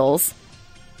 8 pills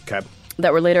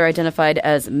that were later identified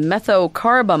as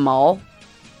methocarbamol.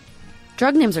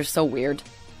 Drug names are so weird.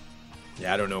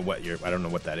 Yeah, I don't know what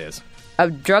that is. A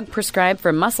drug prescribed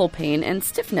for muscle pain and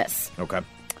stiffness. Okay.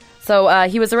 So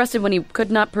he was arrested when he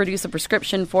could not produce a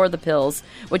prescription for the pills,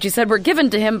 which he said were given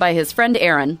to him by his friend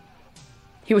Aaron.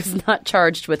 He was not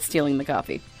charged with stealing the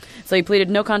coffee. So he pleaded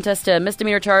no contest to a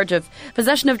misdemeanor charge of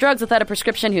possession of drugs without a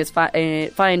prescription. He was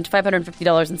fined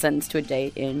 $550 and sentenced to a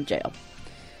day in jail.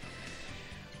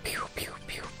 Pew, pew,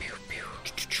 pew, pew,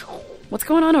 pew. What's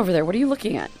going on over there? What are you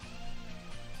looking at?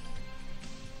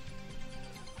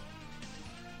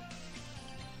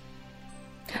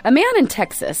 A man in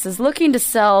Texas is looking to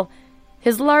sell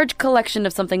his large collection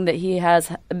of something that he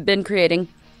has been creating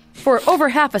for over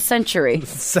half a century.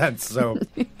 So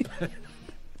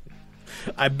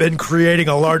I've been creating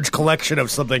a large collection of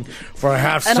something for a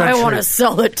half century. And I want to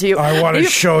sell it to you. I want to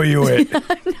show you it.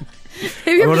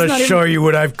 I want to show you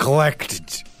what I've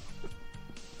collected.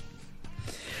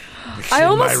 I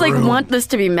almost want this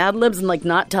to be Mad Libs and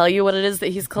not tell you what it is that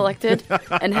he's collected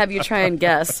and have you try and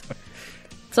guess.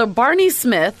 So Barney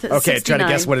Smith is 69. Try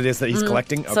to guess what it is that he's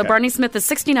collecting. Okay. So Barney Smith is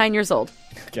 69 years old.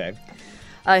 Okay.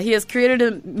 He has created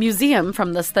a museum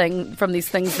from these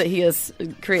things that he has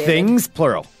created. Things,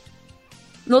 plural.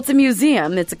 Well, it's a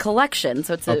museum. It's a collection.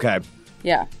 So it's okay.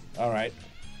 Yeah. All right.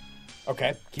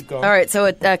 Okay. Keep going. All right.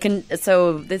 So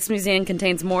so this museum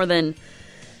contains more than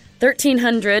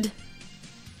 1,300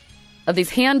 of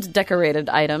these hand decorated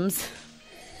items.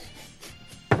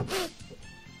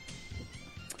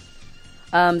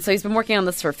 So he's been working on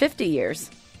this for 50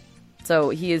 years. So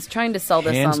he is trying to sell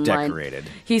this online. Hand-decorated.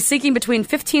 He's seeking between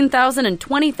 $15,000 and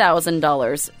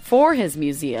 $20,000 for his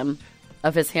museum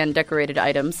of his hand-decorated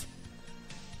items.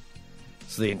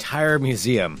 So the entire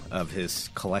museum of his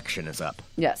collection is up.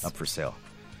 Yes. Up for sale.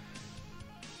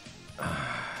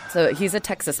 So he's a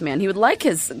Texas man. He would like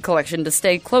his collection to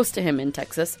stay close to him in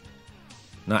Texas.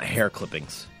 Not hair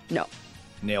clippings. No.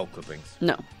 Nail clippings.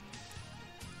 No.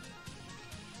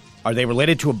 Are they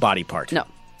related to a body part? No.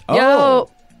 Oh. Yo,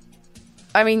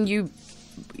 I mean, you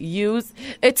use...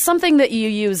 It's something that you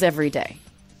use every day.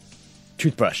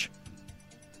 Toothbrush.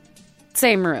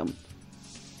 Same room.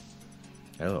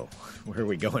 Oh, where are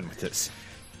we going with this?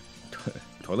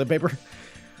 Toilet paper?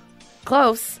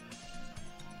 Close.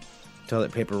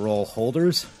 Toilet paper roll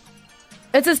holders?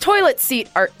 It's his toilet seat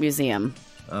art museum.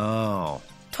 Oh.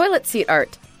 Toilet seat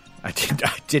art. I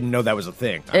didn't know that was a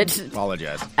thing. I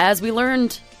apologize. As we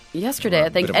learned yesterday, I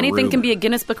think anything can be a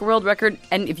Guinness Book of World Record,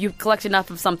 and if you collect enough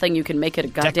of something, you can make it a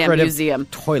goddamn Decorative museum.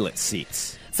 Toilet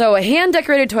seats. So,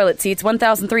 hand-decorated toilet seats,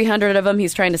 1,300 of them.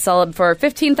 He's trying to sell them for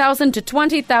 $15,000 to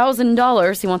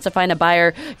 $20,000. He wants to find a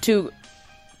buyer to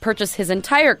purchase his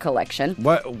entire collection.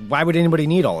 Why would anybody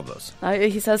need all of those?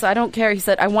 He says, I don't care. He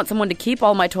said, I want someone to keep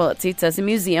all my toilet seats as a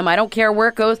museum. I don't care where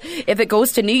it goes. If it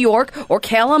goes to New York or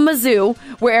Kalamazoo,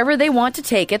 wherever they want to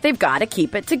take it, they've got to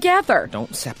keep it together.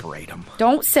 Don't separate them.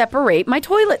 Don't separate my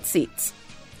toilet seats.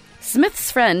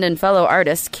 Smith's friend and fellow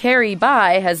artist, Carrie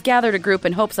Bai, has gathered a group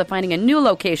in hopes of finding a new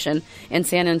location in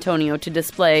San Antonio to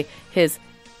display his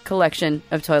collection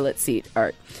of toilet seat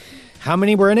art. How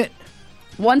many were in it?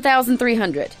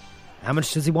 1,300. How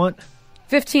much does he want?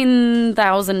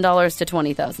 $15,000 to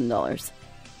 $20,000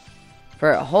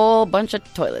 for a whole bunch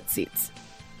of toilet seats.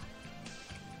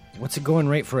 What's the going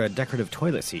rate for a decorative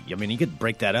toilet seat? I mean, you could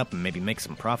break that up and maybe make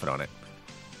some profit on it.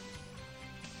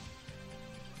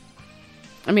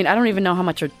 I mean, I don't even know how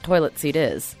much a toilet seat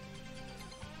is.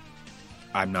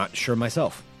 I'm not sure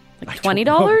myself. Like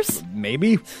 $20?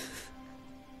 Maybe.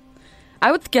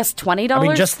 I would guess $20. I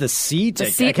mean, just the seat? The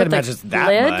seat I can't with the imagine it's that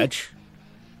lid? much.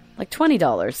 Like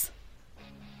 $20.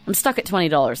 I'm stuck at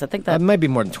 $20. I think that might be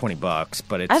more than $20,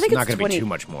 but it's I think not it's going to be 20. too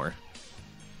much more.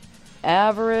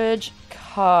 Average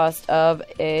cost of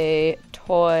a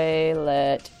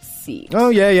toilet seat. Oh,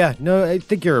 yeah. No, I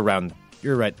think you're right,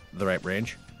 the right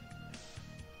range.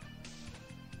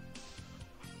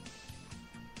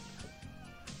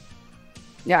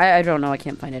 Yeah, I don't know. I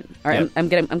can't find it. All right,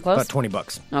 Yeah. I'm close. About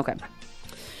 $20. Okay.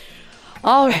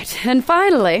 All right, and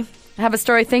finally, I have a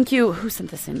story. Thank you. Who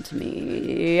sent this in to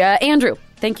me? Andrew.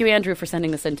 Thank you, Andrew, for sending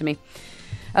this in to me.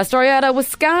 A story out of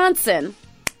Wisconsin.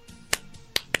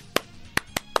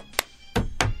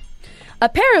 A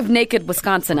pair of naked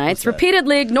Wisconsinites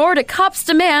repeatedly ignored a cop's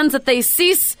demands that they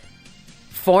cease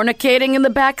fornicating in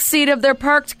the back seat of their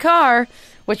parked car,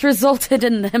 which resulted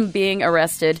in them being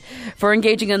arrested for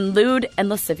engaging in lewd and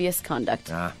lascivious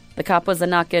conduct. The cop was a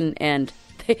knockin', and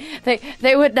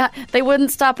they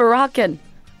wouldn't stop a rockin'.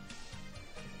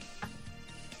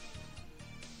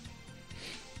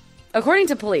 According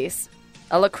to police,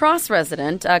 a La Crosse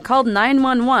resident called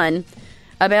 911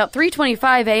 about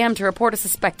 3:25 a.m. to report a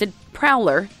suspected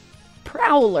prowler.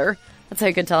 That's how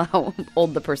you can tell how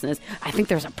old the person is. I think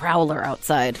there's a prowler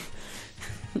outside.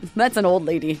 That's an old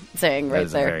lady saying right there. That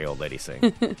is a very old lady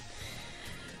saying.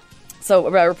 So,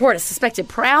 report a suspected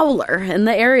prowler in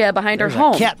the area behind her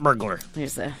home. A cat burglar.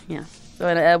 So,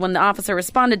 when the officer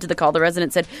responded to the call, the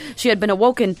resident said she had been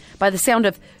awoken by the sound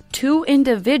of two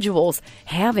individuals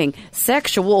having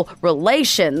sexual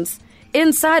relations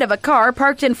inside of a car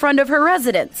parked in front of her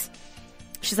residence.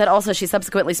 She said also she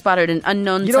subsequently spotted an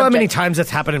unknown You know how many times that's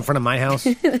happened in front of my house?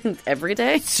 Every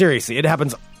day? Seriously, it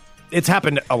happens. It's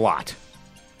happened a lot.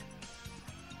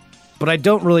 But I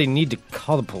don't really need to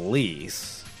call the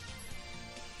police.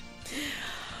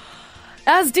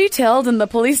 As detailed in the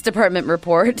police department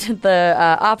report, the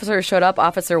officer showed up,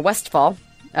 Officer Westfall,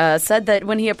 said that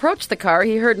when he approached the car,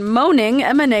 he heard moaning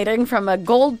emanating from a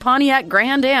gold Pontiac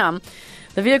Grand Am.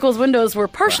 The vehicle's windows were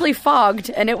partially fogged,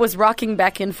 and it was rocking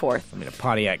back and forth. I mean, a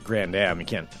Pontiac Grand Am, you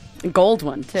can't... Gold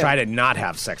one, too. Try to not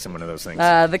have sex in one of those things.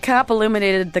 The cop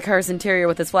illuminated the car's interior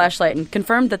with his flashlight and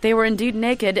confirmed that they were indeed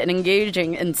naked and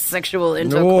engaging in sexual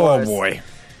intercourse. Oh, boy.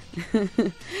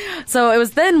 So it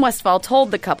was then Westfall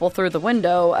told the couple through the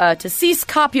window to cease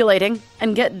copulating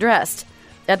and get dressed.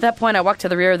 At that point, I walked to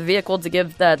the rear of the vehicle to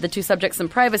give the two subjects some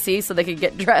privacy so they could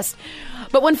get dressed.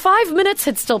 But when 5 minutes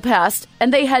had still passed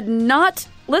and they had not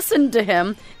listened to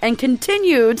him and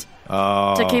continued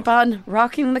to keep on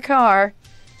rocking the car,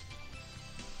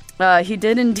 he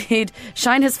did indeed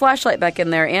shine his flashlight back in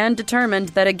there and determined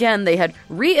that, again, they had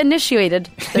reinitiated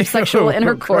their sexual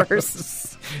intercourse.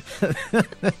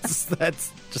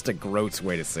 That's just a gross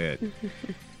way to say it.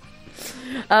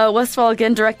 Westfall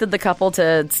again directed the couple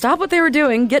to stop what they were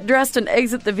doing, get dressed, and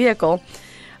exit the vehicle.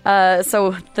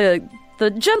 So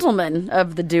the gentleman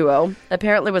of the duo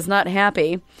apparently was not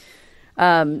happy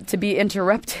to be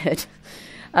interrupted.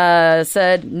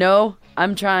 Said, "No,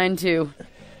 I'm trying to."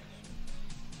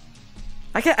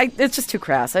 It's just too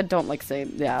crass. I don't like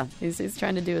saying, yeah, he's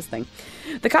trying to do his thing.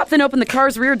 The cop then opened the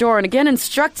car's rear door and again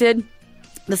instructed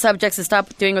the subjects to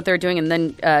stop doing what they're doing and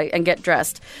then and get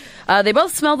dressed. They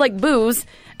both smelled like booze,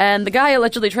 and the guy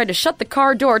allegedly tried to shut the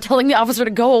car door, telling the officer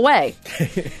to go away.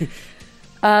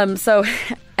 So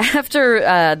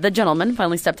after the gentleman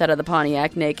finally stepped out of the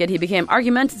Pontiac naked, he became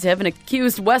argumentative and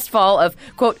accused Westfall of,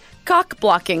 quote,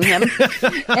 cock-blocking him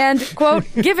and, quote,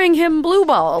 giving him blue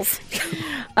balls.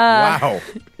 Wow.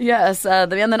 Yes. The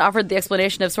man then offered the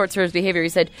explanation of sorts for his behavior. He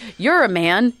said, "You're a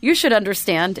man. You should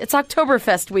understand. It's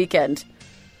Oktoberfest weekend."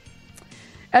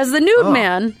 As the nude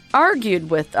man argued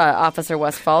with Officer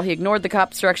Westfall, he ignored the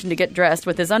cop's direction to get dressed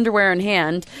with his underwear in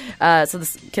hand. So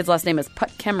this kid's last name is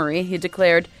Putt Kemery. He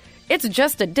declared, It's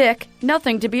just a dick,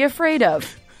 nothing to be afraid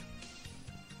of.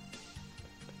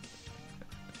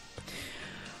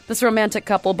 This romantic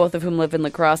couple, both of whom live in La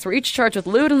Crosse, were each charged with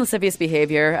lewd and lascivious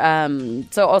behavior.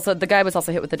 So also the guy was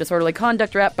also hit with a disorderly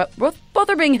conduct rap, but both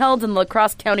are being held in La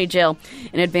Crosse County Jail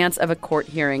in advance of a court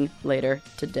hearing later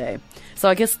today. So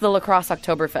I guess the La Crosse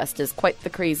Oktoberfest is quite the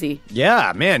crazy.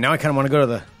 Yeah, man, now I kind of want to go to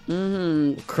the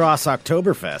La Crosse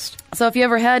Oktoberfest. So if you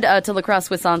ever head to La Crosse,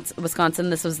 Wisconsin,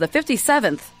 this was the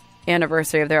 57th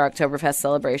anniversary of their Oktoberfest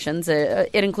celebrations. It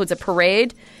includes a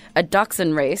parade, a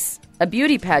dachshund race, a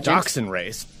beauty pageant. Dachshund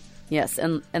race? Yes,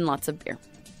 and lots of beer.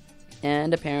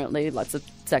 And apparently lots of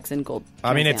sex and gold.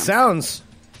 I mean, it sounds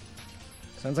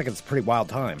like it's a pretty wild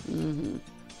time. Mm-hmm.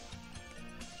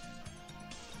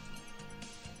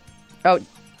 Oh,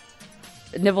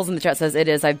 Nibbles in the chat says, it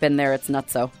is. I've been there. It's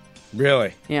nutso.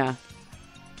 Really? Yeah.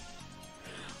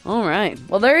 All right.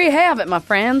 Well, there you have it, my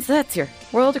friends. That's your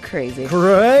world of crazy.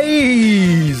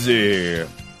 Crazy.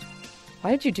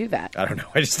 Why did you do that? I don't know.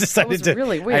 I just decided that was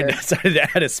really weird. I decided to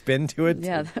add a spin to it.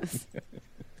 Yeah. That was...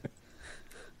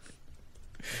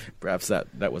 Perhaps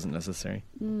that wasn't necessary.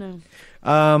 No.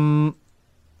 I've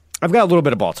got a little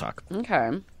bit of ball talk.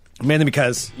 Okay. Mainly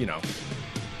because, you know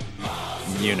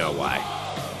why.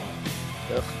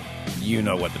 Ugh. You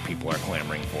know what the people are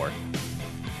clamoring for.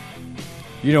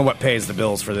 You know what pays the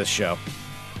bills for this show.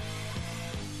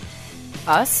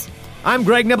 Us? I'm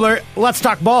Greg Nibbler. Let's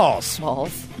talk balls.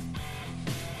 Balls.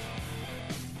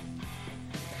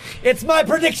 It's my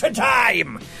prediction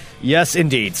time! Yes,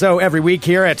 indeed. So every week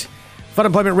here at Fun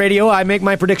Employment Radio, I make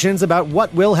my predictions about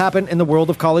what will happen in the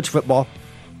world of college football.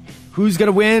 Who's going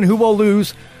to win, who will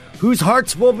lose, whose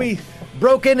hearts will be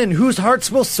broken, and whose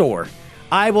hearts will soar.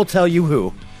 I will tell you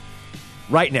who.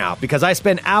 Right now, because I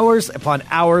spend hours upon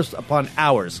hours upon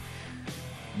hours,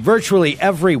 virtually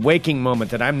every waking moment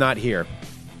that I'm not here,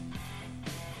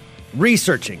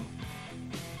 researching,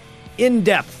 in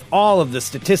depth, all of the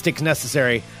statistics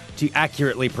necessary to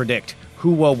accurately predict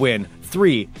who will win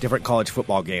 3 different college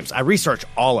football games. I research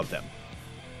all of them,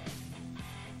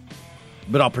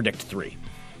 but I'll predict 3.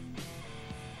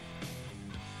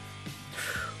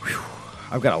 Whew.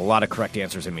 I've got a lot of correct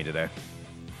answers in me today.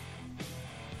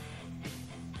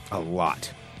 A lot.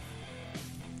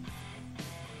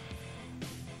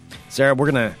 Sarah, we're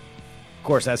going to, of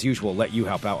course, as usual, let you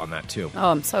help out on that, too. Oh,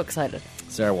 I'm so excited.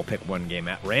 Sarah will pick one game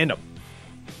at random.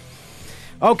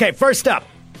 Okay, first up.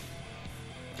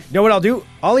 You know what I'll do?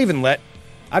 I'll even let...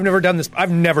 I've never done this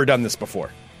before.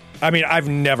 I mean, I've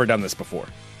never done this before.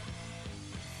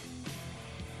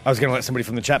 I was going to let somebody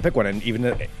from the chat pick one, and even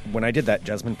when I did that,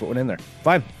 Jasmine put one in there.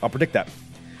 Fine, I'll predict that.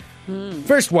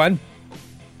 First one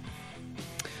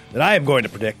that I am going to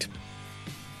predict.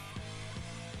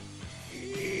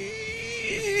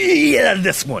 Yeah,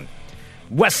 this one.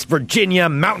 West Virginia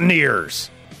Mountaineers.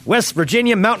 West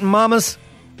Virginia Mountain Mamas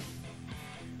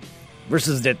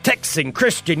versus the Texan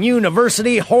Christian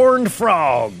University Horned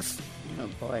Frogs. Oh,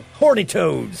 boy. Horny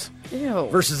Toads. Ew.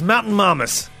 Versus Mountain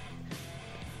Mamas.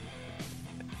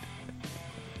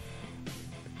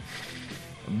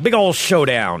 Big old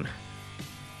showdown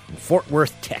in Fort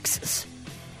Worth, Texas.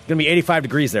 It's going to be 85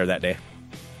 degrees there that day.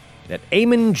 At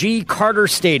Amon G. Carter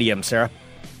Stadium, Sarah.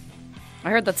 I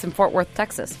heard that's in Fort Worth,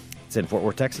 Texas. It's in Fort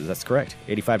Worth, Texas. That's correct.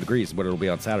 85 degrees is what it'll be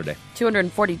on Saturday.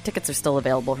 240 tickets are still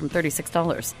available from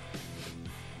 $36.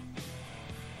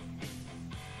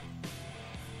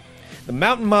 The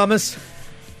Mountain Mamas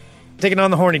taking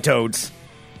on the Horny Toads.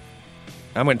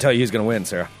 I'm going to tell you who's going to win,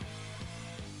 Sarah.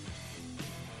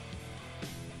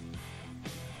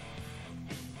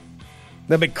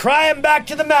 They'll be crying back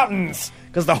to the mountains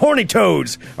because the Horny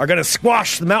Toads are going to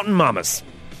squash the Mountain Mamas.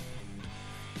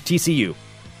 TCU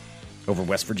over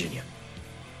West Virginia.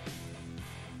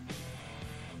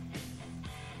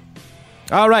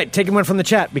 All right, taking one from the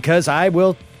chat because I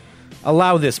will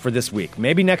allow this for this week.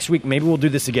 Maybe next week, maybe we'll do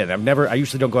this again. I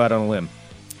usually don't go out on a limb.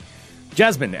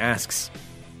 Jasmine asks,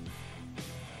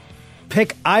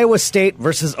 pick Iowa State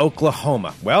versus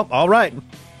Oklahoma. Well, all right.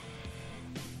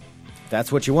 That's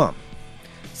what you want.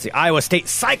 It's the Iowa State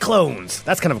Cyclones.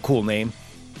 That's kind of a cool name.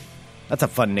 That's a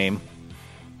fun name.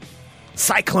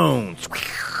 Cyclones.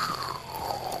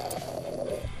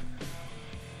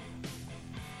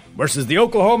 Versus the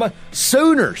Oklahoma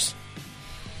Sooners.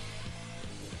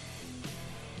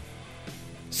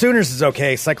 Sooners is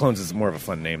okay. Cyclones is more of a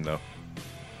fun name, though.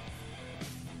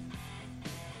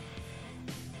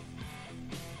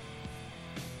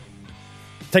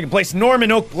 Taking place in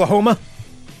Norman, Oklahoma.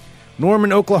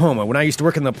 Norman, Oklahoma. When I used to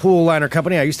work in the pool liner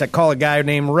company, I used to call a guy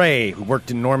named Ray who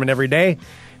worked in Norman every day.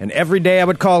 And every day I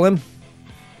would call him.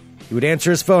 He would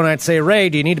answer his phone. I'd say, Ray,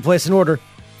 do you need to place an order?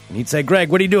 And he'd say, Greg,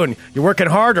 what are you doing? You working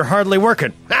hard or hardly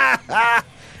working?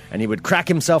 And he would crack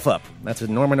himself up. That's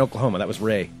in Norman, Oklahoma. That was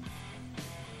Ray.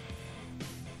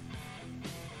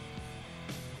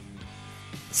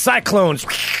 Cyclones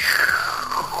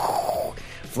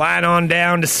flying on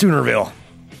down to Soonerville.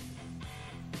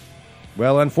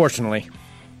 Well, unfortunately,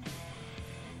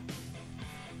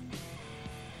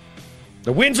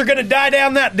 the winds are going to die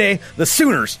down that day. The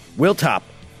Sooners will top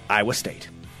Iowa State.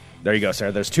 There you go,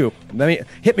 Sarah. There's two.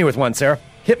 Hit me with one, Sarah.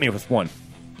 Hit me with one.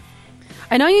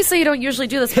 I know you say you don't usually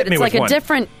do this, but it's like a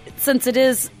different, since it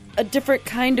is a different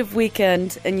kind of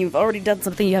weekend, and you've already done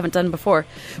something you haven't done before.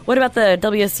 What about the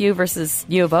WSU versus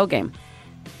U of O game?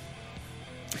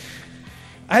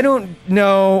 I don't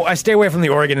know. I stay away from the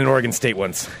Oregon and Oregon State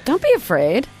ones. Don't be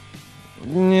afraid.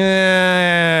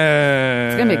 Yeah.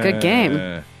 It's going to be a good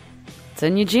game. It's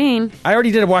in Eugene. I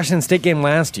already did a Washington State game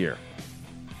last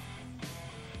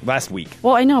week.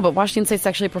 Well, I know, but Washington State's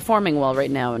actually performing well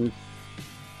right now. And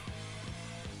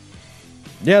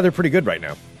yeah, they're pretty good right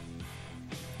now.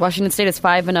 Washington State is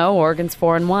 5-0. Oregon's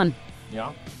 4-1.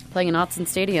 Yeah. Playing in Autzen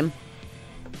Stadium.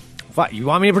 You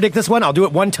want me to predict this one? I'll do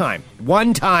it one time.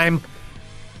 One time.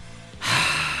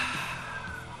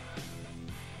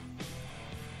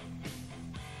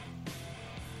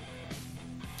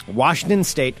 Washington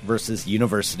State versus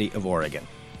University of Oregon.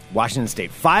 Washington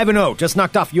State, 5-0, just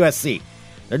knocked off USC.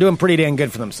 They're doing pretty dang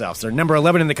good for themselves. They're number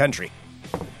 11 in the country.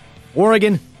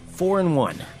 Oregon,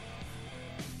 4-1.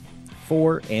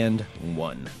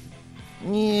 4-1.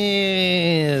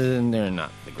 Yeah, they're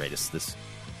not the greatest this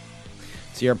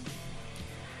year.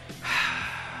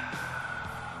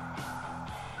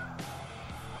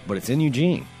 But it's in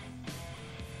Eugene.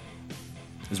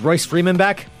 Is Royce Freeman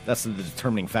back? That's the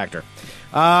determining factor.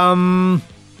 All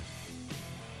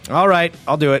right,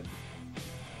 I'll do it.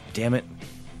 Damn it.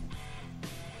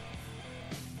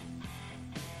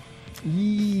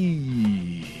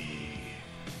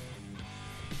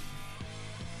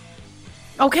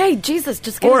 Okay, Jesus,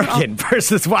 just get Oregon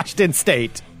versus Washington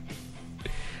State.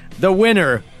 The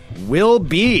winner will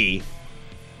be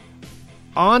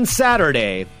on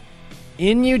Saturday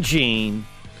in Eugene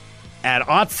at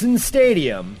Autzen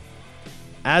Stadium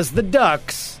as the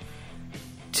Ducks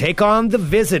take on the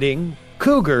visiting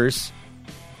Cougars,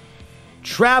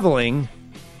 traveling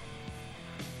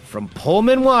from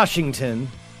Pullman, Washington,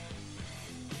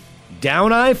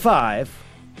 down I-5.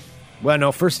 Well,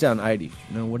 no, first down I-80.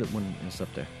 No, what one is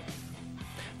up there?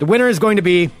 The winner is going to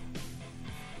be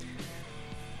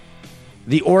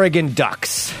the Oregon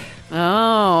Ducks.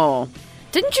 Oh.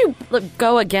 Didn't you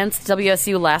go against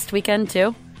WSU last weekend,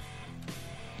 too?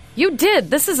 You did.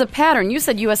 This is a pattern. You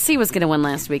said USC was going to win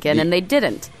last weekend, and they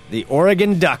didn't. The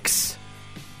Oregon Ducks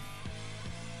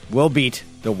will beat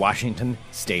the Washington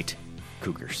State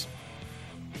Cougars.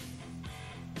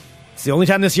 It's the only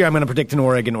time this year I'm going to predict an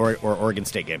Oregon or Oregon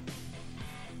State game.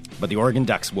 But the Oregon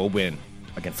Ducks will win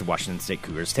against the Washington State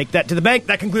Cougars. Take that to the bank.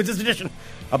 That concludes this edition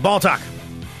of Ball Talk.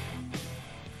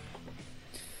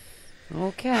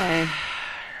 Okay.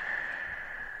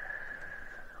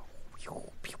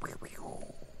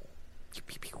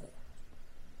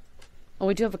 Well,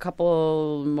 we do have a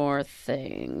couple more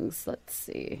things. Let's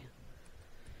see.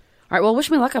 All right, well,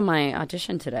 wish me luck on my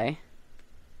audition today.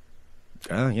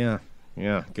 Oh, yeah.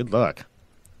 Yeah, good luck.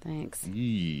 Thanks.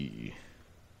 Yee.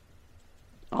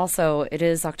 Also, it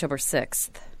is October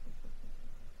 6th,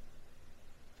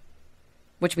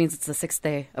 which means it's the 6th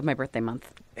day of my birthday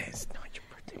month. It's not your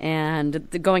birthday.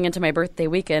 And going into my birthday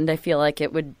weekend, I feel like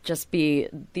it would just be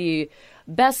the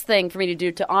best thing for me to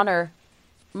do to honor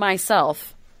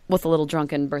myself with a little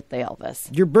drunken birthday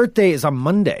Elvis. Your birthday is on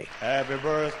Monday. Happy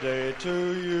birthday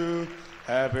to you.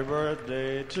 Happy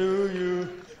birthday to you.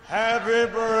 Happy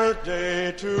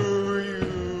birthday to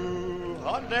you.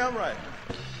 Hot damn right.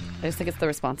 I just think it's the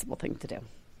responsible thing to do.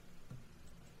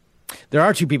 There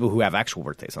are two people who have actual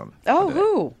birthdays on. Oh,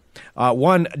 who?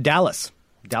 One, Dallas.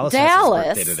 Dallas has his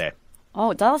birthday today.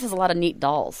 Oh, Dallas has a lot of neat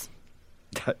dolls.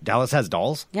 Dallas has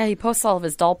dolls? Yeah, he posts all of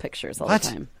his doll pictures all the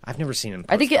time. I've never seen him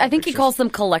post I think pictures. he calls them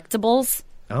collectibles.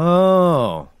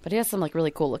 Oh. But he has some like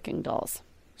really cool looking dolls.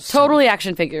 Totally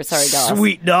action figures. Sorry, Dallas.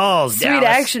 Sweet dolls, Sweet Dallas.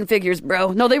 action figures,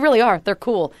 bro. No, they really are. They're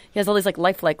cool. He has all these like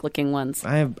lifelike looking ones.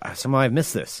 Somehow I've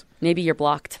missed this. Maybe you're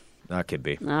blocked. That could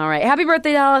be. All right. Happy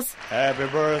birthday, Dallas. Happy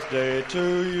birthday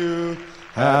to you.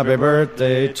 Happy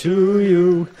birthday to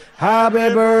you.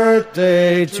 Happy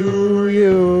birthday to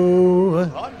you.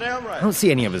 Hot damn right. I don't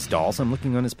see any of his dolls. I'm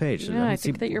looking on his page. Yeah, I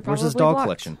think that you're Where's his probably doll blocked.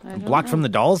 collection? I I'm don't blocked know. from the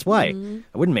dolls? Why?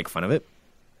 I wouldn't make fun of it.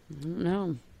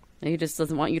 No. He just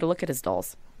doesn't want you to look at his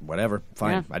dolls. Whatever.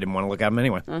 Fine. Yeah. I didn't want to look at them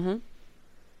anyway. Mm-hmm.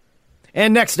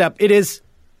 And next up, it is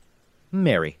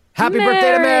Mary Happy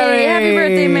birthday to Mary! Happy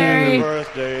birthday, Mary! Happy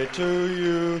birthday to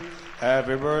you.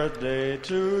 Happy birthday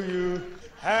to you.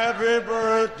 Happy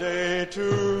birthday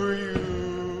to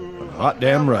you. Hot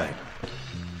damn right.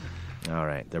 All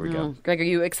right, there we go. Greg, are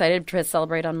you excited to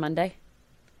celebrate on Monday?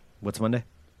 What's Monday?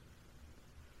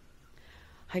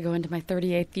 I go into my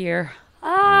 38th year.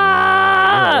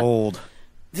 You're old.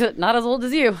 Not as old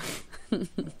as you.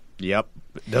 Yep.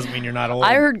 Doesn't mean you're not old.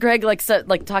 I heard Greg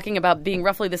talking about being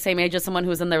roughly the same age as someone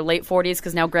who's in their late 40s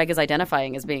because now Greg is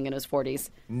identifying as being in his 40s.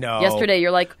 No. Yesterday,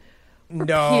 you're like,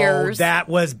 no, peers. that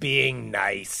was being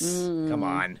nice. Come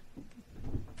on.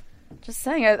 Just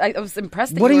saying, I was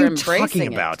impressed that What you are were you embracing talking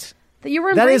it. about? That you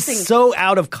were That embracing. is so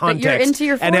out of context. you're into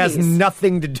your and has 40s.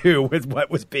 nothing to do with what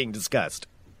was being discussed.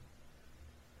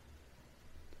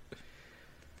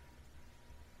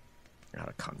 Out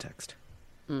of context.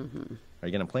 Mm-hmm. Are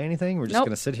you going to play anything? We're just Nope.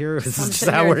 going to sit here? Is I'm this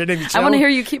sitting how here. we're ending the show? I want to hear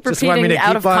you keep Just want me repeating to out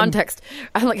keep of on- context.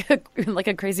 I'm like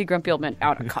a crazy grumpy old man.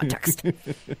 Out of context.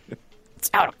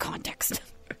 It's out of context.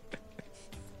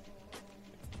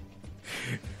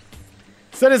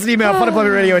 Send us an email,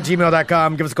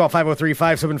 funemploymentradio@gmail.com. Give us a call,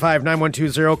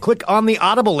 503-575-9120. Click on the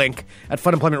Audible link at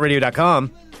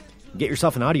funemploymentradio.com. Get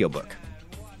yourself an audiobook.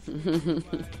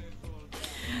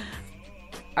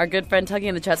 Our good friend Tuggy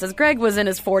in the chat says Greg was in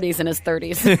his 40s and his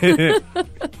 30s.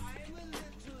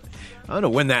 I don't know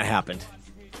when that happened.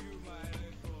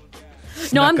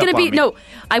 No, I'm Snuck going up to be, on me. no,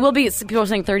 I will be, people are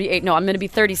saying 38. No, I'm going to be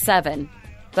 37,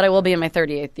 but I will be in my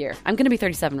 38th year. I'm going to be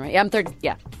 37, right?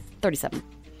 Yeah, 37.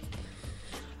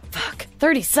 Fuck,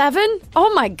 37?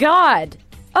 Oh my God.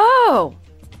 Oh.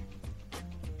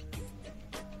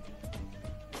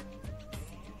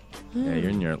 Yeah, you're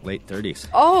in your late 30s.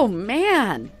 Oh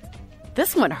man.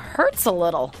 This one hurts a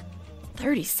little.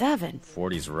 37.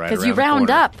 40's right around Because you the round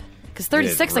corner. up. Because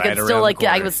 36, I right could around still the like,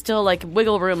 I corner. was still like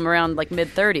wiggle room around like mid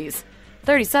 30s.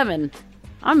 37.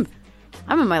 I'm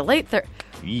in my late 30s.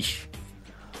 Yeesh.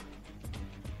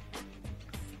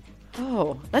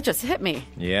 Oh, that just hit me.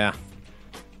 Yeah.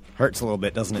 Hurts a little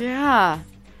bit, doesn't it? Yeah.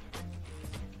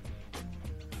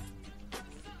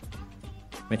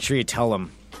 Make sure you tell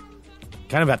them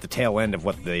kind of at the tail end of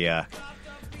what the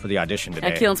for the audition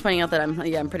today. Keelan's pointing out that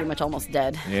I'm pretty much almost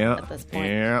dead Yeah. at this point.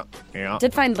 Yeah.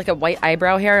 Did find like a white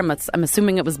eyebrow hair. I'm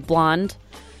assuming it was blonde.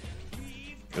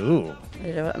 Ooh.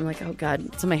 I'm like, oh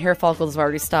God. So my hair follicles have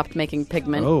already stopped making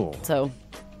pigment. Oh. So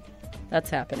that's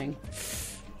happening.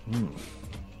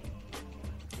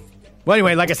 Well,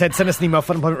 anyway, like I said, send us an email,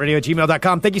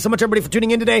 funemploymentradio@gmail.com. Thank you so much, everybody, for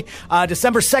tuning in today.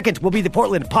 December 2nd will be the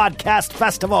Portland Podcast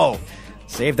Festival.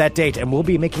 Save that date, and we'll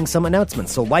be making some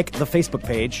announcements. So like the Facebook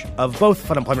page of both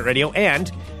Fun Employment Radio and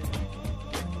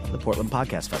the Portland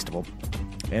Podcast Festival.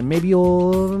 And maybe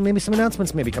some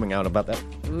announcements may be coming out about that.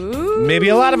 Ooh. Maybe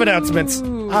a lot of announcements.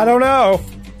 I don't know.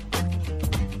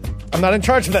 I'm not in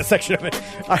charge of that section of it.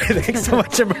 All right, thanks so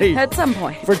much, everybody. At some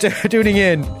point. For tuning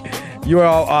in. You are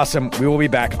all awesome. We will be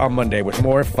back on Monday with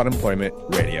more Fun Employment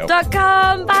Radio.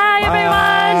 .com. Bye, everyone.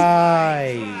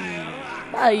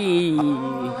 Bye.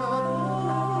 Bye.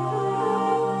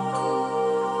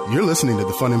 You're listening to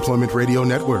the Fun Employment Radio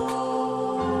Network.